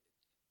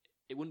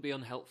wouldn't be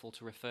unhelpful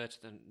to refer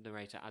to the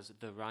narrator as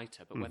the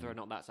writer, but whether or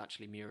not that's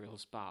actually Muriel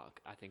Spark,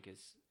 I think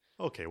is...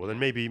 Okay, well then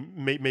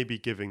maybe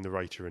giving the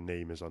writer a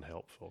name is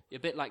unhelpful. A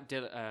bit like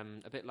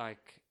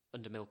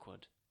Under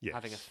Milkwood,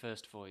 having a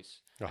first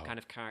voice, a kind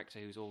of character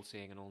who's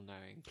all-seeing and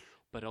all-knowing,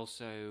 but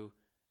also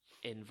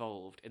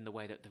involved in the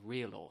way that the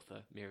real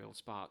author, Muriel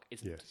Spark,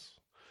 isn't. Yes.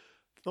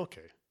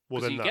 Okay.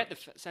 Well, then you get the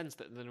sense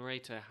that the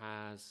narrator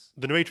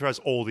has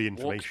all the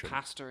information. Walked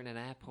past her in an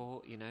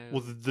airport, you know.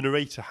 Well, the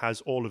narrator has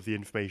all of the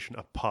information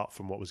apart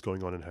from what was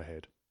going on in her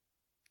head.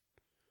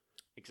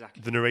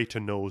 Exactly. The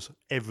narrator knows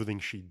everything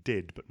she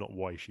did, but not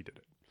why she did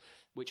it.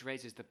 Which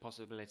raises the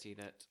possibility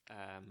that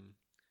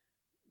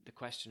the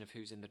question of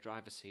who's in the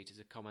driver's seat is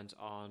a comment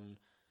on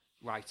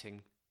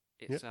writing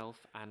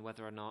itself and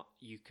whether or not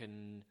you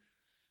can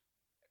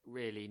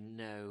really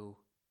know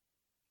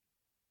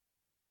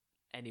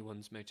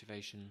anyone's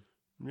motivation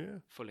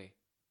fully.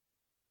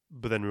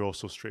 But then we're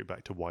also straight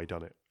back to why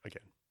done it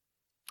again.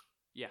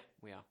 Yeah,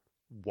 we are.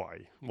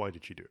 Why? Why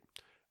did she do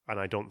it? And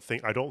I don't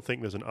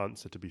think there's an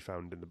answer to be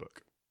found in the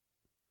book.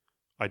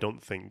 I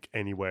don't think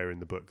anywhere in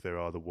the book there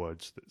are the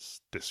words that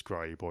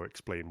describe or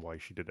explain why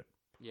she did it.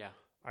 Yeah.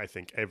 I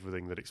think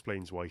everything that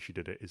explains why she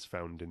did it is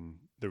found in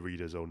the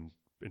reader's own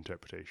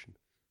interpretation.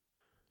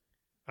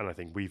 And I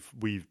think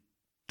we've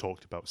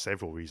talked about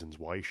several reasons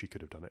why she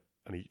could have done it,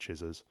 and each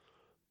is as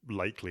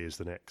likely as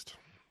the next,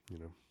 you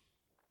know.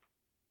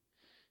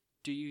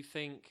 Do you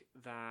think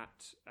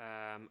that,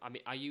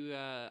 are you,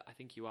 I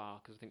think you are,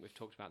 because I think we've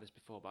talked about this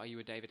before, but are you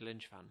a David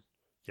Lynch fan?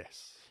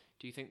 Yes.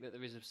 Do you think that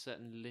there is a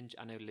certain Lynch,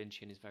 I know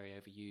Lynchian is very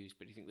overused,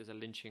 but do you think there's a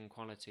Lynchian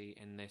quality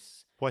in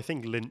this? Well, I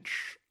think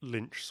Lynch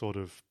sort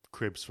of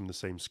cribs from the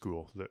same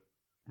school that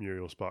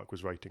Muriel Spark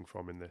was writing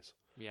from in this.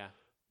 Yeah.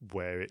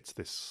 Where it's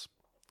this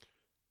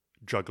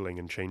juggling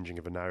and changing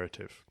of a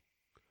narrative.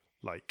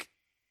 Like,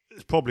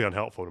 it's probably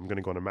unhelpful. I'm going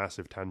to go on a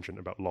massive tangent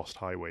about Lost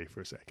Highway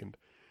for a second.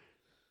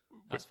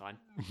 That's fine.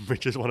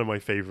 Which is one of my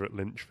favourite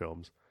Lynch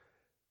films,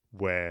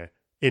 where,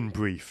 in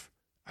brief,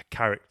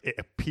 it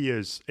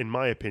appears, in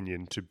my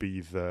opinion, to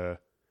be the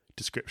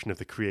description of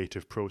the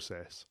creative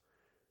process,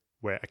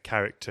 where a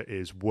character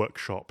is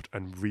workshopped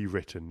and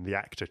rewritten. The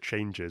actor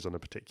changes on a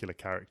particular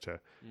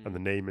character, and the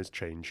name is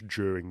changed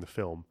during the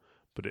film,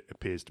 but it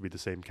appears to be the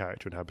same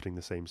character inhabiting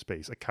the same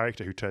space. A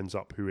character who turns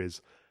up who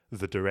is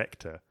the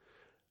director,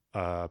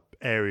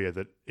 area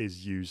that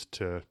is used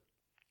to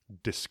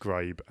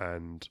describe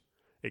and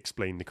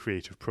explain the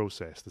creative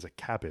process. There's a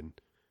cabin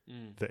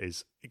that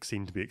is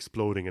seen to be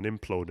exploding and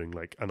imploding,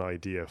 like an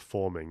idea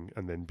forming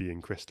and then being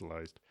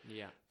crystallized.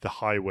 Yeah. The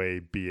highway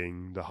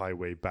being the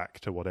highway back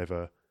to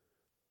whatever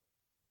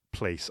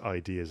place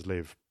ideas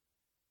live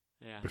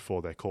Yeah.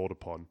 before they're called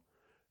upon.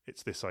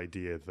 It's this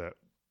idea that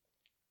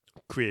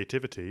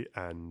creativity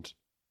and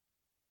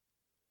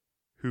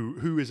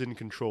who is in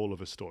control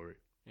of a story.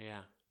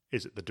 Yeah.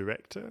 Is it the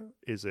director?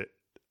 Is it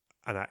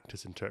an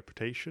actor's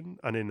interpretation?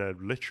 And in a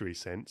literary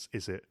sense,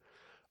 is it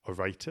a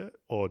writer,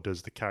 or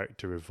does the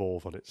character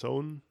evolve on its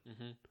own?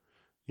 Mm-hmm.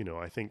 You know,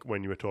 I think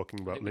when you were talking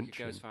I about think we could Lynchian,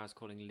 go as far as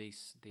calling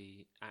Lise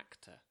the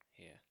actor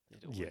here.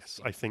 It always yes,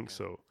 seems I think like a-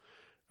 so.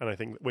 And I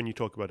think when you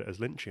talk about it as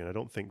Lynchian, I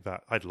don't think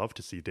that I'd love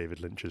to see David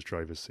Lynch's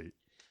driver's seat.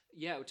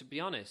 Yeah, to be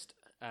honest,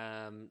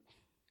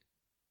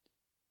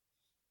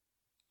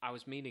 I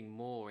was meaning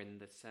more in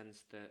the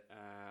sense that.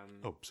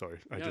 Oh, sorry,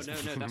 No,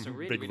 that's a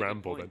really, big really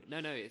ramble good point.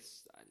 then. No,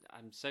 it's.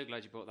 I'm so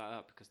glad you brought that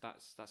up because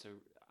that's a.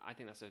 I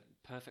think that's a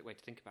perfect way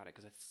to think about it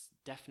because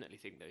definitely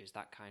think there is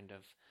that kind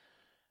of,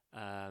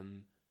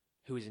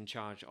 who is in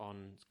charge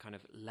on kind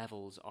of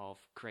levels of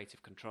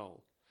creative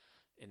control,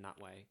 in that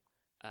way.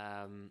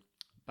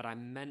 But I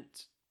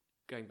meant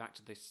going back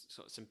to this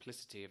sort of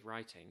simplicity of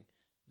writing,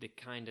 the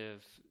kind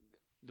of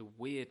the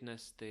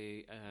weirdness,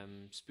 the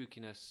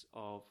spookiness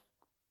of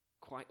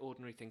quite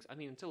ordinary things. I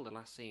mean, until the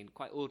last scene,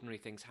 quite ordinary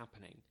things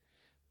happening,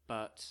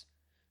 but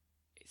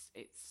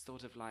it's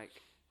sort of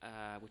like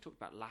we talked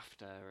about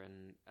laughter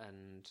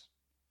and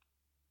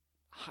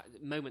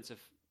moments of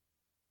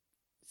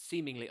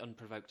seemingly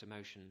unprovoked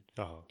emotion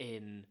Oh,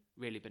 in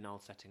really banal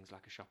settings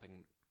like a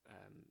shopping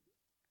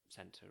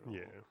centre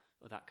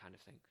or that kind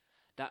of thing.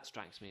 That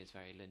strikes me as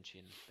very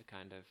Lynchian, the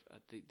kind of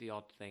the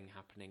odd thing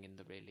happening in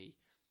the really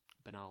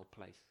banal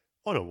place.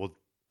 oh no, well,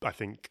 I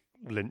think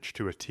Lynch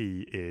to a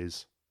T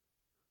is,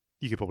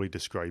 you could probably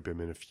describe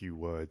him in a few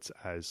words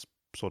as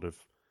sort of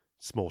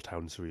small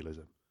town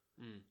surrealism.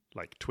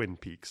 Like Twin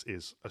Peaks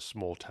is a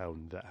small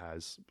town that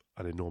has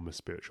an enormous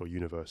spiritual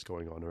universe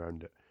going on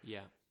around it.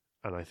 Yeah.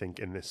 And I think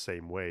in this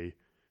same way,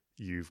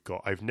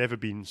 I've never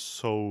been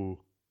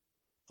so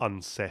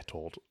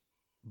unsettled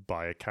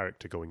by a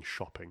character going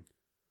shopping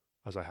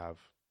as I have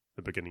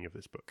the beginning of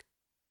this book.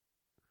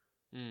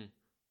 You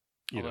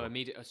Although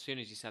know, as soon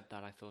as you said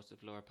that, I thought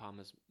of Laura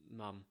Palmer's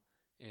mum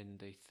in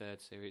the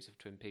third series of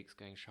Twin Peaks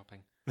going shopping.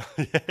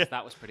 yeah.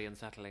 That was pretty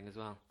unsettling as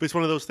well. But it's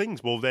one of those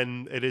things. Well,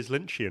 then it is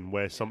Lynchian,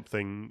 where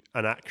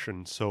an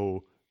action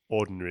so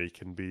ordinary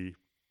can be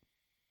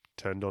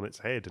turned on its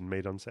head and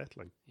made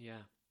unsettling.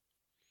 Yeah.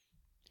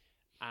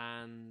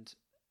 And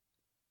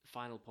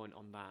final point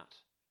on that,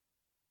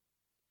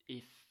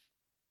 if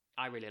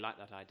I really like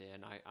that idea,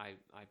 and I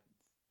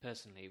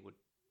personally would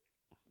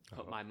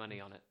put my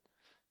money on it,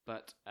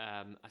 but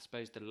I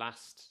suppose the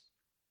last,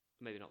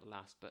 maybe not the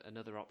last, but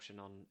another option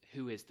on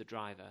who is the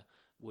driver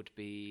would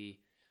be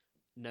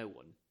no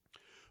one.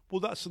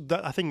 Well,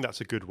 I think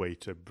that's a good way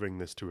to bring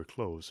this to a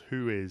close.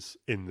 Who is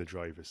in the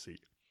driver's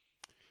seat?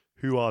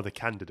 Who are the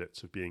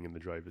candidates of being in the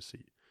driver's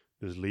seat?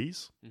 There's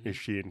Lise. Mm-hmm. Is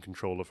she in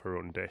control of her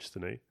own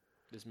destiny?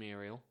 There's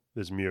Muriel.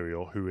 There's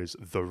Muriel, who is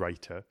the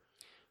writer.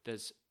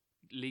 There's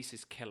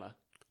Lisa's killer.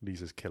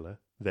 Lisa's killer.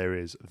 There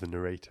is the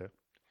narrator.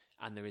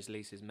 And there is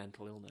Lisa's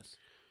mental illness.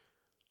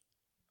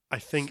 I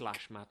think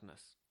 /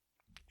 madness.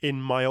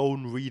 in my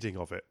own reading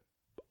of it,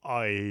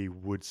 I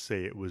would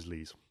say it was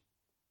Lise.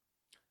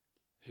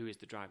 Who is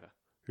the driver?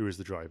 Who is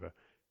the driver.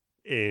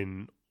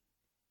 In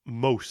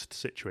most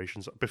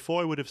situations,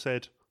 before I would have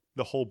said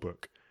the whole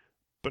book,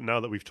 but now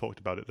that we've talked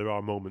about it, there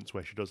are moments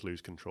where she does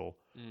lose control.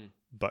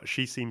 But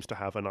she seems to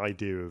have an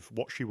idea of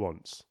what she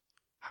wants,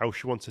 how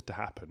she wants it to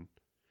happen,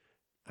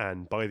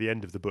 and by the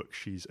end of the book,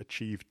 she's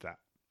achieved that.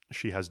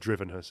 She has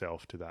driven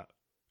herself to that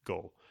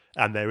goal.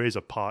 And there is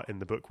a part in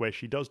the book where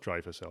she does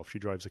drive herself. She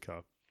drives a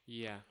car.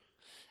 Yeah.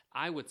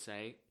 I would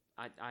say,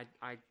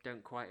 I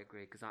don't quite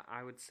agree, because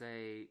I would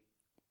say,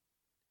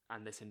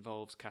 and this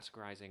involves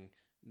categorizing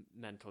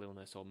mental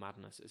illness or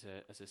madness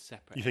as a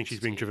separate You think she's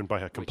being entity, driven by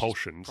her which is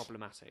compulsions?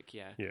 problematic,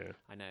 yeah. Yeah.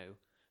 I know.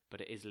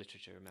 But it is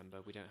literature,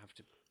 remember. We don't have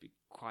to be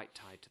quite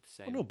tied to the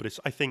same. Oh, no, but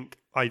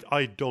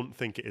I don't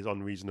think it is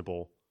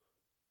unreasonable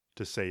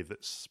to say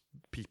that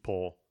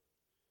people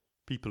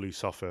who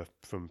suffer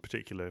from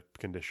particular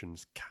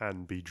conditions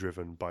can be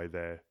driven by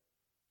their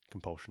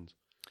compulsions.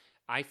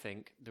 I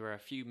think there are a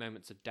few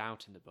moments of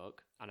doubt in the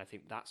book, and I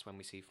think that's when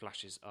we see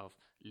flashes of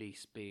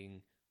Lise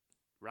being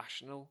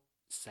rational,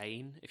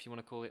 sane, if you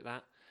want to call it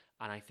that.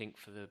 And I think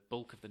for the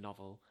bulk of the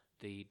novel,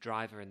 the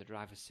driver in the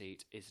driver's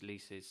seat is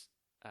Lisa's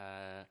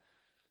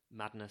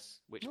madness,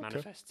 which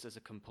manifests as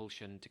a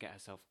compulsion to get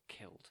herself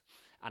killed.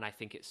 And I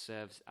think it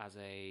serves as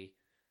a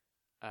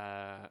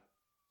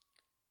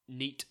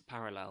neat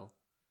parallel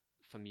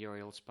for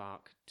Muriel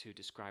Spark to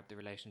describe the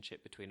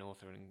relationship between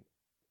author and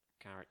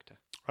character.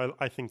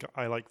 I think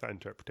I like that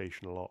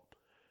interpretation a lot.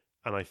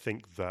 And I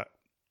think that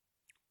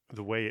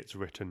the way it's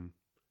written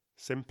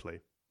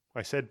simply,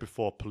 I said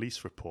before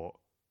police report,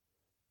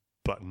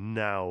 but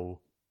now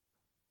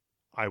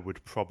I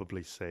would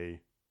probably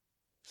say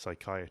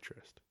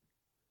psychiatrist.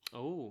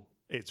 Oh,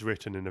 It's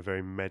written in a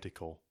very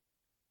medical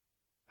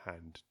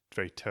and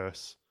very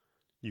terse.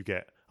 You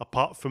get,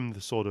 apart from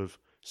the sort of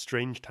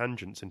strange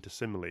tangents into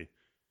simile,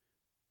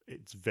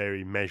 it's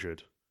very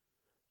measured,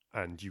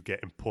 and you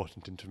get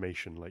important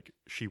information like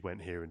she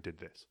went here and did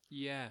this.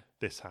 yeah,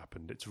 This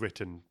happened. It's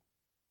written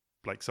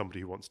like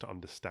somebody who wants to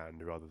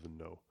understand rather than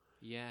know.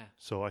 yeah,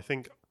 So I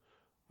think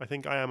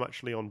I am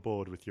actually on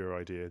board with your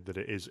idea that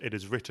it is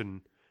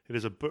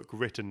a book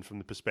written from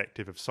the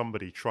perspective of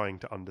somebody trying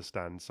to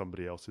understand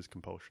somebody else's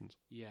compulsions.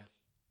 yeah,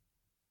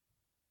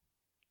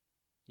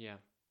 yeah.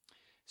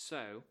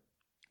 So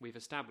we've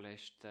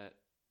established that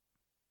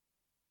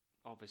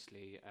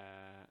obviously,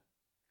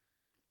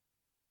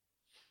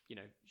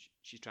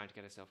 she's trying to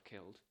get herself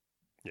killed.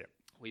 Yeah.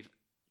 We've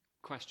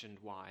questioned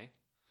why.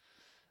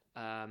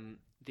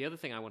 The other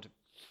thing I want to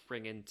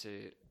bring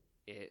into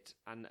it,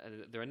 and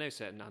there are no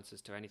certain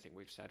answers to anything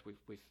we've said.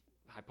 We've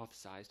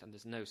hypothesized, and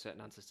there's no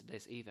certain answers to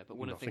this either. But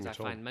one of the things I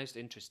find most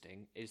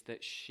interesting is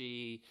that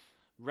she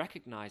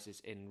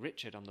recognizes in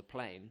Richard on the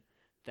plane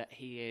that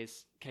he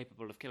is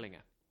capable of killing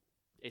her.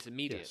 It's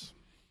immediate. Yes.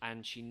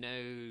 And she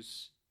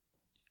knows,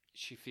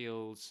 she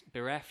feels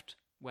bereft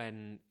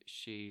when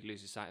she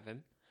loses sight of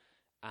him,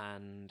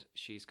 and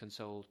she's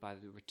consoled by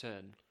the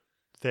return.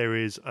 There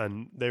is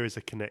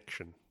a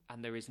connection.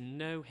 And there is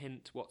no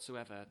hint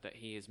whatsoever that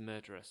he is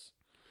murderous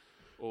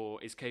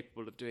or is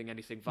capable of doing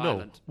anything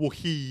violent. No. Well,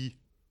 he,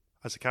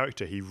 as a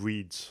character, he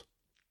reads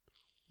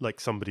like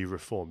somebody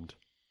reformed.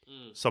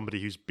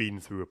 Somebody who's been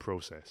through a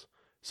process.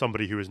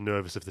 Somebody who is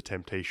nervous of the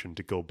temptation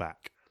to go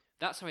back.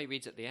 That's how he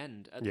reads at the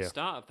end. At the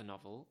start of the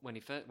novel, when we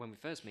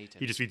first meet him,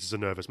 He just reads as a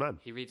nervous man.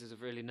 he reads as a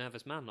really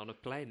nervous man on a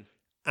plane.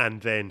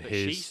 And then But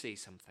she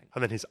sees something.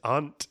 And then his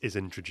aunt is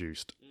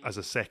introduced as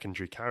a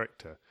secondary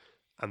character.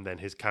 And then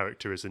his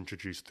character is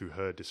introduced through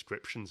her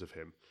descriptions of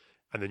him.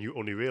 And then you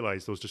only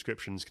realise those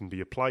descriptions can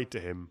be applied to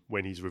him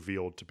when he's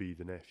revealed to be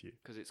the nephew.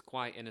 Because it's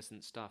quite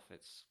innocent stuff.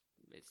 It's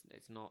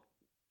not.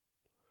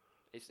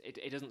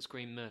 It doesn't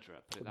scream murderer.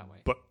 Put it that way.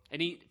 But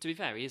and to be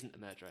fair, he isn't a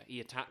murderer. He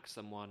attacks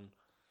someone.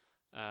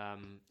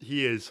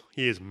 he is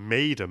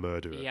made a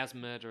murderer. He has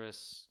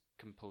murderous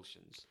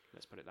compulsions.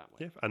 Let's put it that way.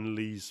 Yeah, and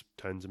Lise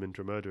turns him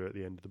into a murderer at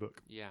the end of the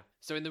book. Yeah.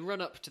 So in the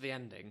run up to the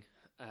ending,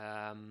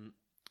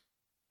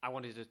 I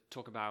wanted to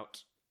talk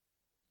about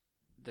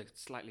the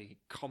slightly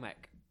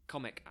comic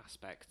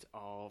aspect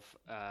of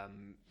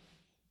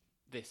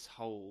this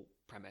whole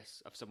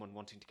premise of someone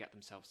wanting to get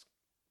themselves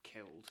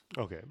killed.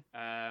 Okay.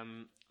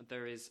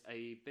 There is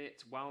a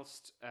bit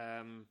whilst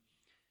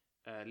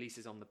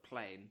Lisa's on the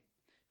plane,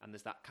 and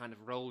there's that kind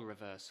of role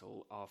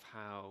reversal of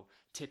how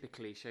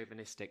typically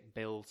chauvinistic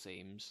Bill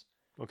seems,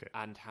 Okay.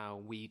 and how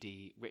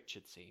weedy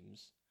Richard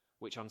seems,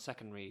 which on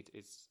second read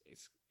is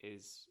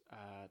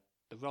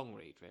the wrong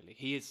read, really.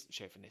 He is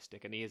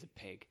chauvinistic and he is a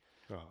pig,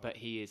 but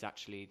he is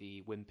actually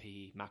the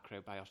wimpy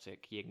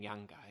macrobiotic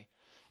yin-yang guy,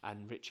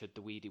 and Richard,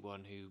 the weedy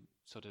one who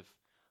sort of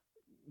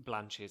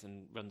blanches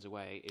and runs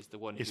away, is the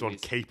one who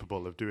is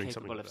capable of doing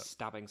something like capable of that.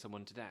 stabbing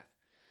someone to death.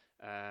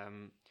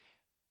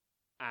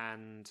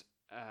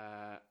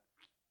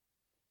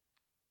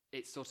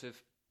 It's sort of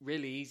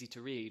really easy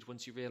to read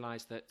once you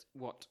realise that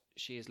what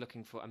she is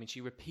looking for. I mean, she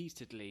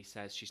repeatedly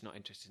says she's not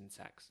interested in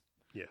sex.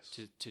 Yes.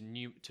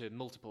 To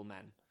multiple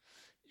men.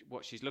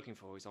 What she's looking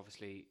for is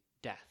obviously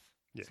death.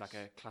 Yes. It's like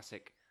a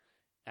classic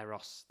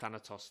Eros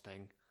Thanatos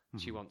thing. Mm-hmm.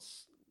 She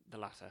wants the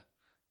latter.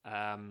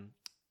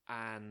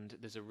 And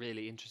there's a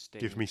really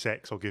interesting... Give me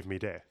sex or give me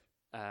death.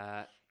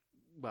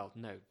 Well,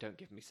 no, don't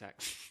give me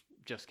sex.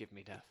 Just give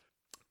me death.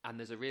 And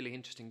there's a really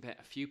interesting bit.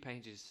 A few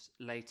pages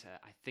later,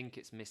 I think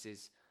it's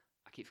Mrs...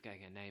 I keep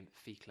forgetting her name.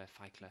 Feikler.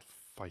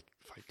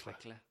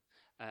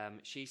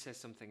 She says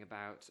something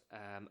about,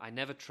 I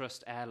never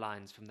trust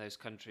airlines from those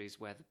countries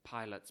where the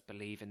pilots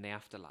believe in the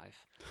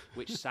afterlife,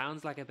 which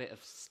sounds like a bit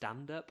of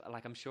stand-up.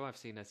 Like, I'm sure I've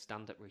seen a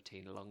stand-up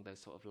routine along those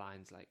sort of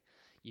lines. Like,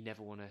 you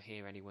never want to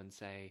hear anyone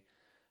say,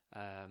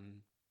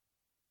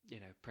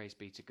 praise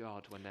be to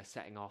God when they're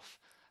setting off.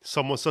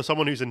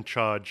 Someone who's in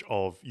charge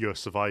of your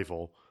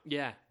survival.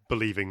 Yeah.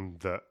 Believing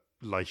that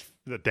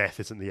death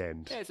isn't the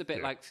end. Yeah, it's a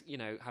bit like,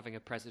 having a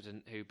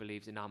president who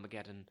believes in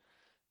Armageddon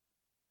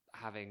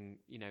having,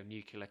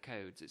 nuclear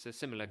codes. It's a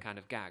similar kind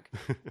of gag.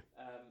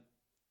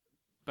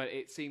 But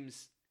it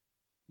seems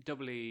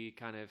doubly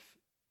kind of,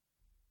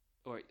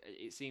 or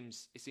it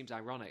seems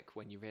ironic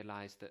when you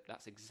realise that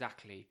that's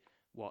exactly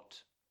what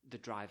the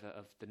driver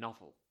of the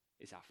novel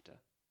is after,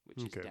 which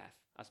is death,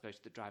 as opposed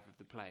to the driver of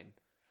the plane.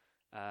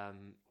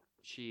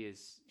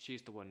 She's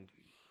the one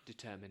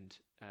determined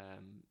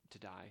to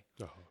die.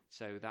 Uh-huh.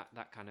 So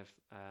that kind of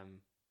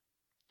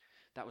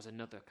that was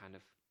another kind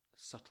of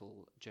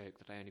subtle joke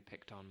that I only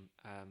picked on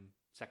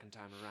second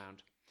time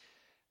around.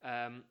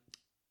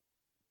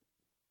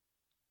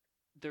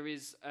 There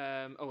is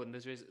and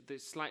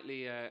there's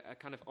slightly a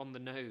kind of on the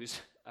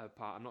nose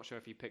part. I'm not sure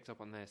if you picked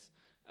up on this.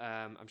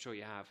 I'm sure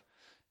you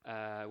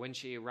have. When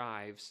she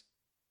arrives,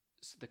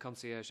 the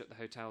concierge at the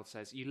hotel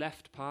says, "You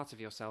left part of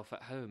yourself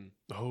at home."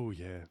 Oh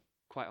yeah.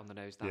 quite on the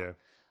nose. That Yeah.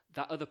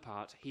 that other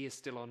part, he is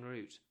still en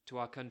route to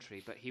our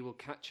country, but he will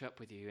catch up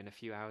with you in a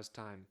few hours'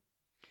 time.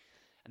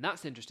 And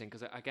that's interesting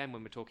because, again,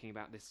 when we're talking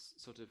about this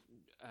sort of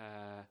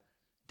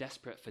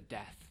desperate for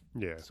death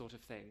Yeah. sort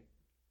of thing,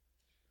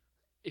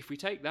 if we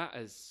take that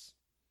as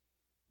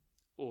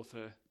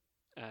author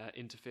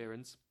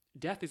interference,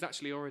 death is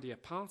actually already a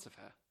part of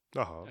her,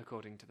 Uh-huh.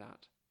 according to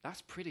that.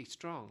 That's pretty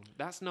strong.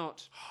 That's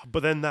not...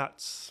 But then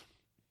that's...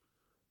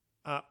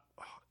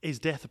 is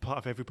death a part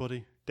of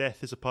everybody?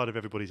 Death is a part of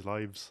everybody's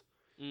lives.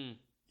 Mm,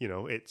 You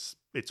know, it's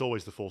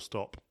always the full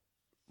stop.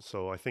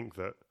 So I think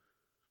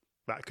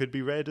that could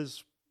be read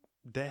as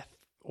death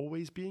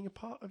always being a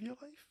part of your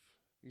life.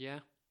 yeah.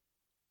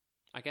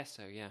 I guess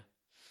so, yeah.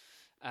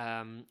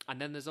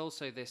 And then there's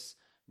also this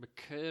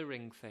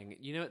recurring thing.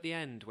 You know, at the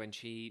end when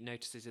she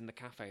notices in the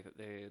cafe that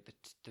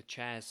the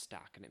chairs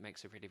stack and it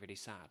makes her really, really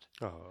sad.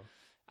 Uh-huh.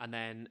 And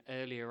then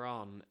earlier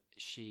on,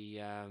 she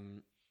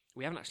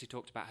we haven't actually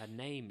talked about her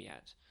name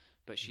yet,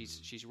 but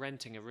she's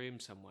renting a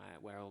room somewhere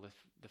where all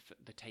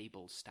the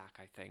tables stack,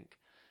 I think,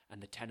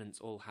 and the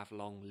tenants all have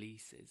long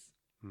leases.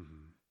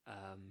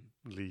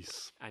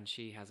 Lease. And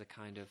she has a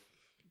kind of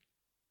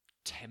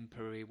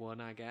temporary one,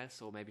 I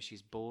guess, or maybe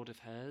she's bored of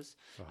hers.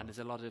 And there's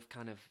a lot of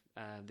kind of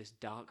this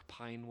dark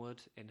pine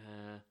wood in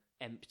her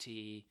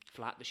empty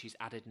flat that she's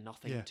added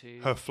nothing to.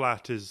 Her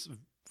flat is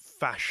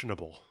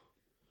fashionable.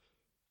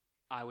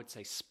 I would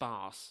say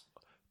sparse.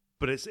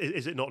 But is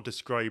it not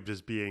described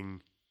as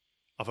being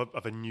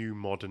of a new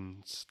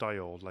modern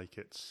style? Like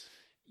it's...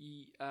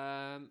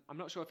 I'm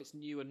not sure if it's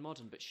new and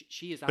modern, but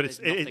she has But added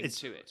nothing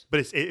to it. But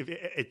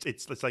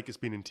it's like it's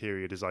been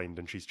interior designed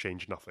and she's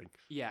changed nothing.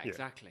 Yeah,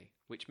 exactly.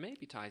 Which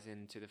maybe ties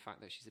into the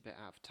fact that she's a bit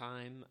out of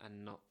time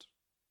and not...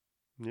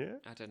 Yeah.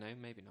 I don't know,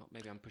 maybe not.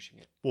 Maybe I'm pushing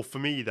it. Well, for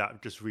me,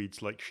 that just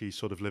reads like she's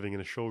sort of living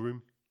in a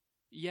showroom.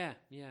 Yeah,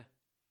 yeah.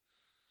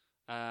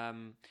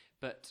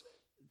 But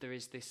there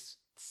is this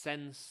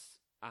sense,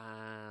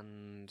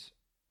 and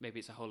maybe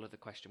it's a whole other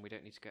question. We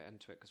don't need to get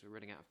into it because we're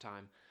running out of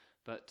time.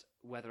 But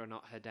whether or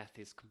not her death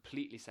is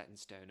completely set in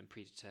stone and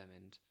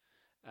predetermined,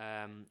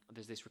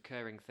 there's this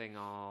recurring thing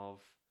of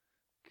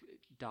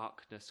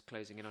darkness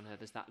closing in on her.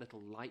 There's that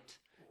little light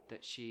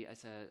that she,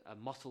 as a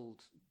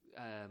mottled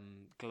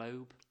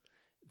globe,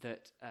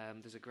 that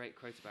there's a great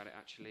quote about it,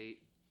 actually.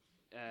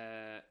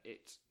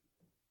 It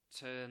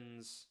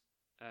turns...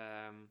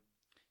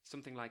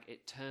 something like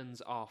it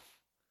turns off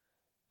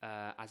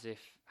as if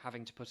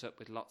having to put up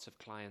with lots of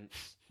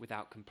clients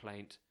without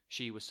complaint,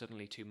 she was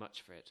suddenly too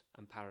much for it.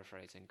 I'm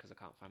paraphrasing because I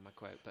can't find my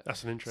quote, but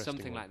that's an interesting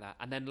something one. like that.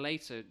 And then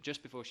later,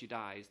 just before she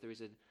dies, there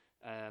is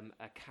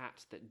a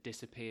cat that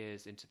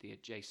disappears into the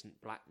adjacent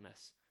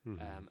blackness,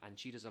 and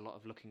she does a lot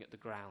of looking at the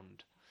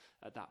ground.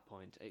 At that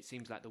point, it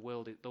seems like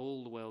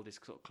all the world is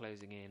sort of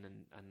closing in,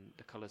 and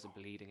the colours are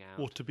bleeding out.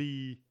 Well, to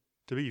be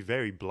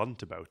very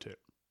blunt about it,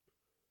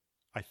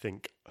 I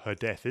think her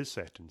death is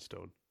set in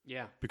stone.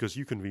 Yeah. Because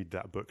you can read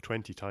that book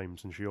 20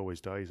 times and she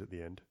always dies at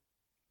the end.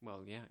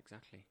 Well, yeah,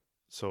 exactly.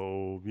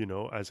 So, you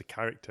know, as a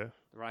character,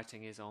 the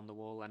writing is on the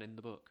wall and in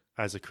the book.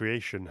 As a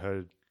creation,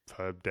 her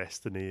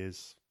destiny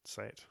is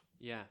set.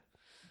 Yeah.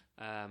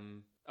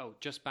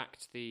 Just back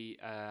to the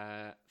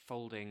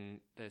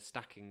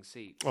stacking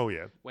seats. Oh,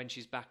 yeah. When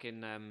she's back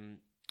in,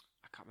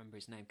 I can't remember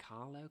his name,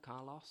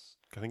 Carlos?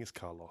 I think it's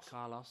Carlos.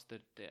 Carlos,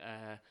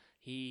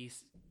 he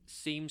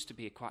seems to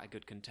be quite a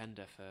good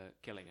contender for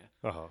killing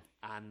her. Uh-huh.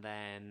 And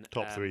then...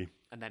 Top 3.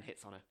 And then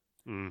hits on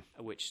her,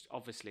 which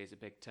obviously is a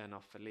big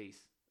turn-off for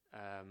Lise,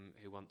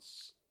 who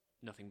wants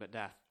nothing but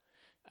death.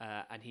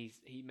 And he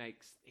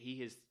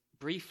is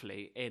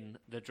briefly in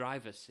the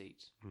driver's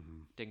seat.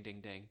 Ding,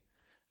 ding, ding.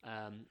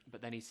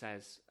 But then he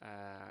says,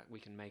 we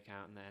can make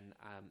out, and then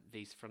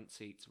these front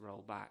seats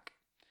roll back.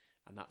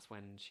 And that's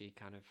when she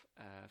kind of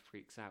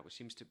freaks out, which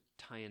seems to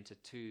tie into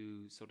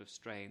two sort of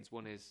strains.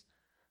 One is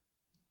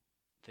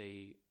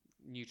the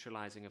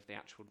neutralizing of the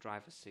actual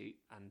driver's seat,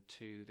 and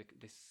two,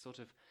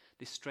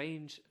 this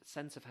strange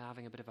sense of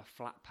having a bit of a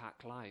flat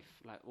pack life,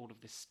 like all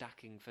of this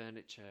stacking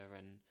furniture,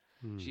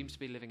 and she seems to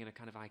be living in a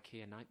kind of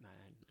IKEA nightmare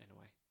in a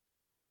way.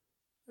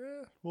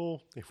 Yeah.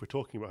 Well, if we're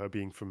talking about her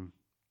being from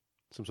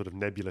some sort of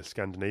nebulous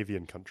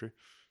Scandinavian country.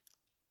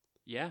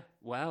 Yeah,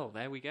 well,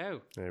 there we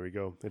go. There we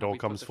go. It all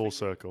comes full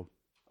circle.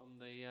 On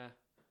the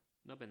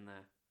nubbin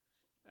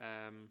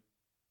there.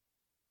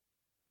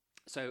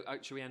 So,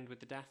 should we end with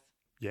the death?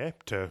 Yeah,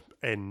 to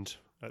end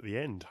at the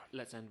end.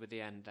 Let's end with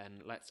the end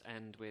then. Let's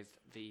end with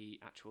the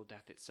actual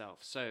death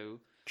itself.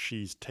 So...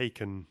 she's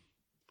taken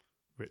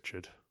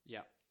Richard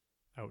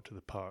out to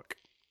the park,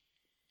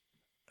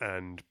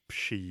 and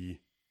she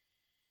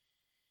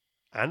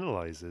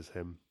analyzes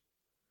him.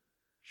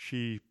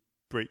 She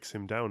breaks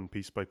him down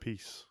piece by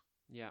piece.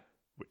 Yeah.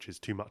 Which is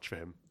too much for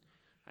him.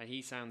 And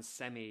he sounds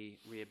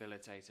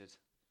semi-rehabilitated.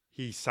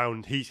 He's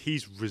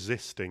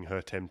resisting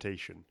her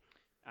temptation.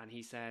 And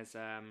he says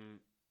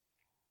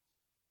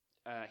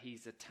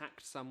he's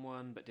attacked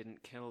someone but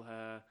didn't kill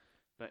her,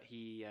 but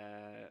he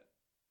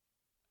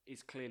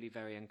is clearly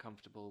very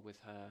uncomfortable with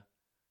her.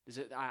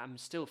 I'm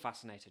still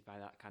fascinated by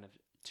that kind of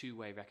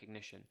two-way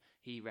recognition.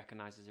 He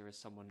recognizes her as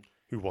someone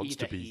who wants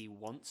either to be, he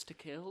wants to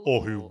kill,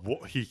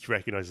 or he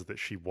recognizes that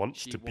she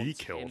wants she to be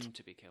wants killed, him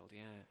to be killed.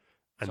 Yeah,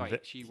 and sorry,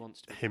 that she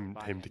wants to be him killed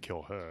by him to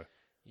kill her,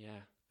 Yeah.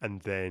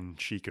 and then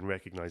she can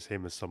recognize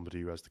him as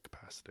somebody who has the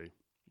capacity.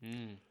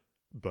 Mm.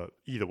 But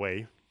either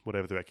way,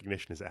 whatever the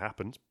recognition is, it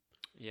happens.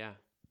 Yeah.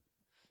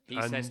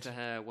 He says And- to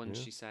her once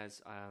yeah. she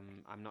says,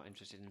 I'm not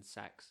interested in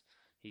sex.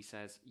 He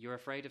says, "You're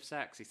afraid of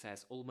sex," he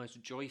says,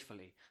 almost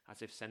joyfully,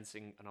 as if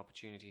sensing an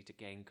opportunity to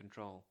gain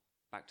control.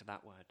 Back to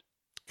that word.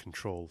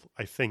 Control.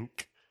 I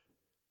think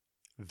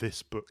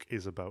this book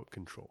is about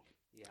control.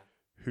 Yeah.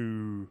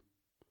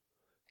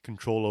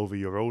 Control over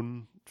your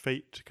own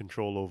fate,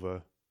 control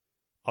over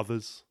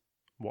others,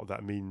 what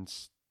that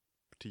means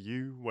to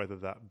you, whether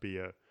that be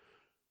a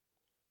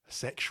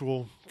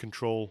sexual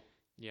control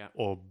Yeah.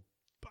 or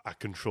a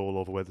control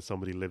over whether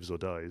somebody lives or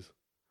dies.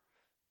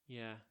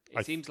 Yeah. I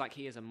It seems like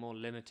he has a more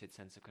limited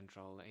sense of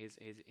control. His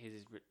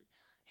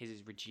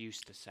is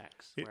reduced to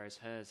sex, whereas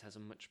hers has a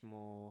much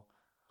more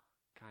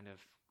kind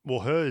of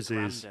Well, hers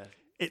is... grander.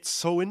 It's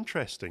so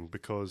interesting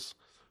because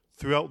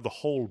throughout the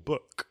whole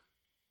book,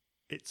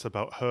 it's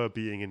about her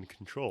being in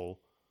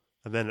control,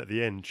 and then at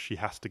the end, she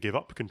has to give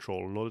up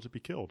control in order to be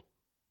killed.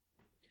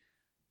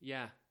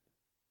 Yeah.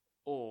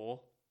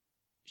 Or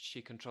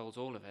she controls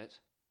all of it,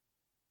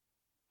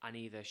 and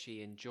either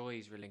she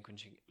enjoys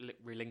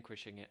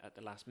relinquishing it at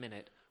the last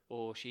minute,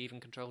 or she even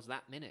controls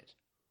that minute,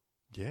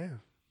 Yeah,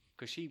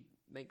 because she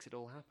makes it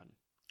all happen.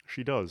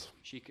 she does.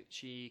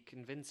 She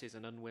convinces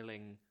an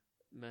unwilling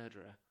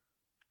murderer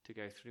to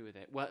go through with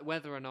it.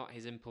 Whether or not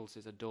his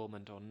impulses are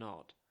dormant or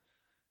not,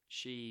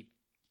 she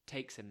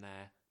takes him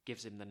there,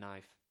 gives him the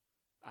knife,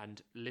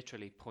 and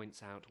literally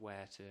points out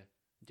where to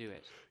do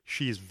it.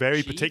 She is very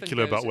She even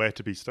particular goes- about where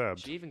to be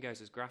stabbed. She even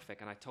goes as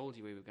graphic, and I told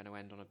you we were going to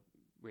end on a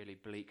really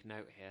bleak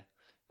note here.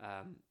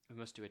 We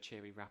must do a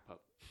cheery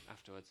wrap-up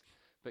afterwards.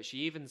 But she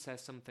even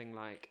says something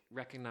like,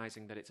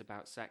 recognizing that it's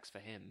about sex for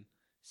him,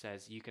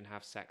 says, "You can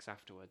have sex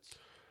afterwards.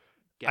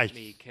 Get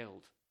me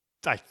killed."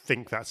 I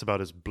think that's about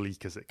as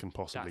bleak as it can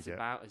possibly That's get.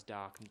 about as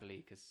dark and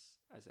bleak as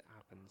it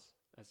happens,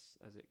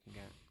 as it can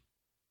get.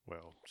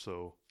 Well,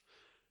 so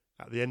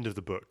at the end of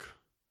the book,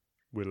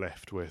 we're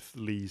left with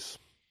Lise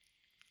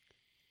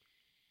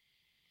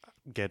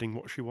getting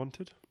what she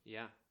wanted.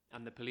 Yeah,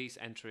 and the police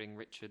entering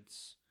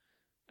Richard's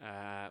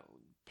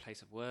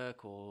place of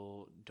work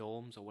or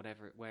dorms or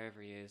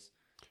wherever he is,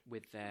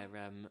 with their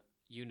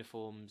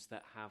uniforms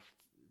that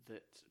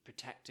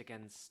protect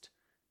against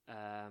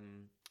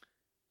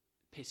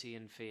pity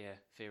and fear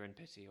and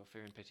pity, or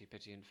fear and pity,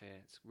 pity and fear.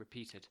 It's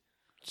repeated.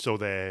 So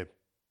they're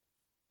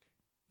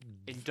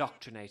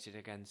Indoctrinated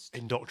against.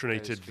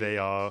 indoctrinated.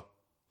 those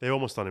They're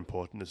almost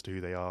unimportant as to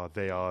who they are.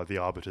 They are the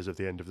arbiters of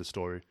the end of the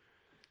story.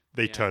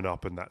 They Yeah. turn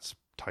up and that's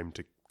time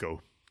to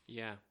go.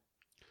 Yeah,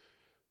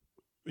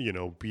 You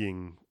know,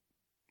 being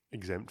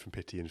exempt from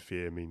pity and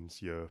fear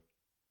means you're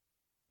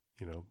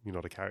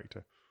not a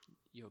character.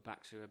 you're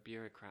back to a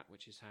bureaucrat,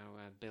 which is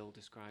how Bill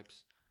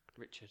describes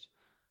Richard,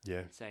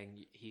 Yeah.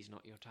 saying he's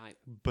not your type.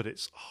 But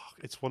it's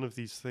one of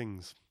these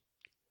things.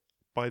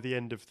 By the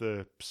end of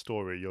the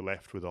story, you're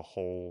left with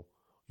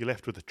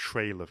a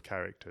trail of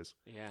characters,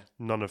 Yeah,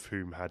 none of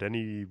whom had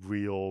any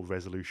real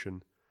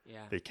resolution.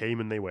 yeah, They came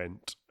and they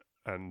went,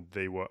 and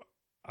they were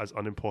as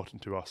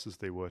unimportant to us as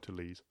they were to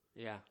Lise.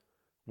 yeah,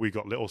 We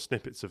got little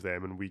snippets of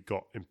them, and we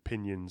got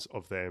opinions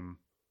of them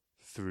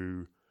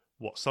through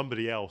what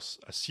somebody else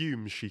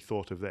assumes she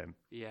thought of them,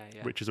 yeah,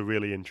 yeah. which is a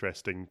really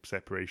interesting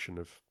separation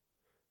of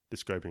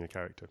describing a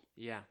character.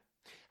 Yeah.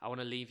 I want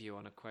to leave you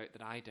on a quote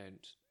that I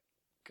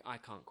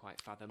can't quite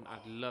fathom.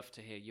 I'd love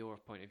to hear your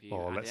point of view,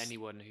 and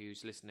anyone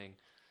who's listening,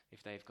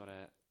 if they've got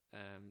a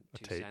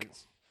two take.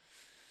 cents.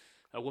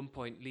 At one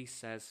point, Lise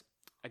says,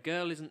 "A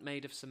girl isn't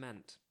made of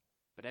cement,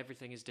 but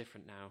everything is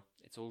different now.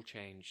 It's all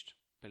changed.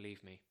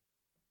 Believe me."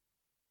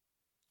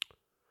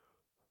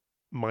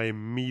 My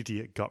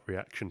immediate gut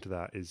reaction to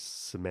that is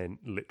cement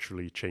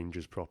literally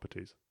changes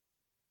properties.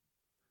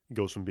 It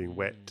goes from being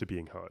wet to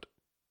being hard.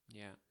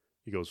 Yeah.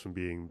 It goes from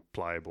being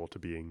pliable to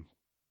being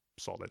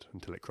solid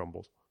until it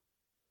crumbles.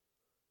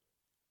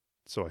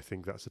 So I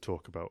think that's a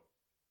talk about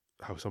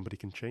how somebody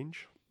can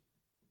change.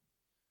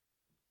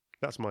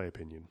 That's my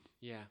opinion.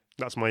 Yeah.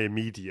 That's my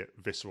immediate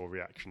visceral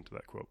reaction to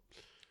that quote.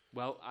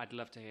 Well, I'd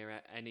love to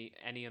hear any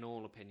and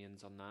all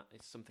opinions on that.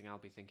 It's something I'll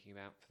be thinking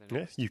about for the Yeah,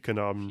 next you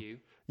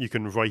few.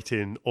 can write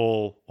in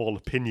all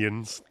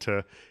opinions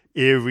to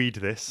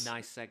earreadthis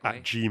Nice segue.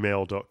 at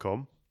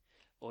gmail.com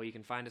Or you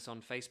can find us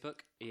on Facebook,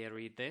 Ear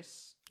Read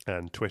This.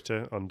 and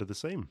Twitter under the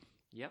same.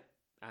 Yep.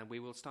 And we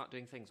will start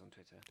doing things on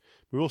Twitter.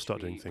 We will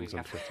start doing things on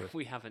haven't- Twitter.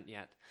 We haven't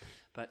yet.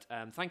 But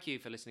thank you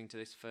for listening to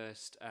this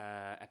first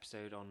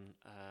episode on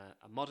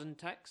a modern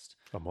text.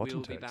 A modern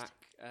we'll text. be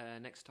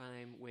back next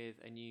time with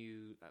a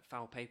new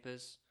Foul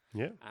Papers,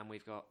 Yeah. and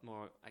we've got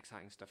more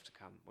exciting stuff to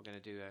come. We're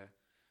going to do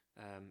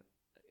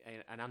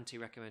an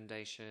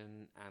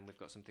anti-recommendation, and we've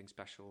got something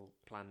special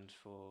planned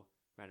for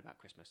Right about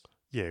Christmas.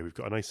 Yeah, we've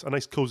got a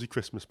nice cozy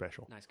Christmas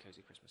special. Nice,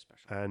 cozy Christmas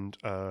special. And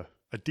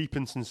a deep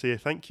and sincere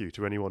thank you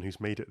to anyone who's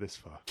made it this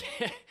far.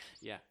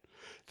 Yeah.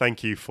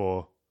 Thank you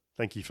for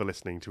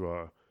listening to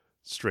our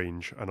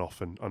strange and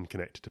often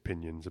unconnected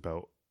opinions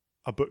about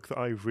a book that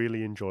I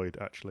really enjoyed,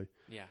 actually.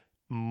 Yeah.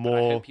 More.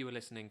 But I hope you were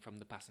listening from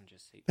the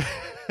passenger's seat.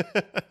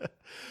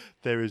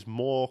 There is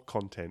more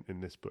content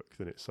in this book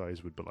than its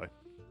size would belie.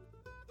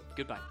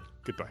 Goodbye.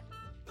 Goodbye.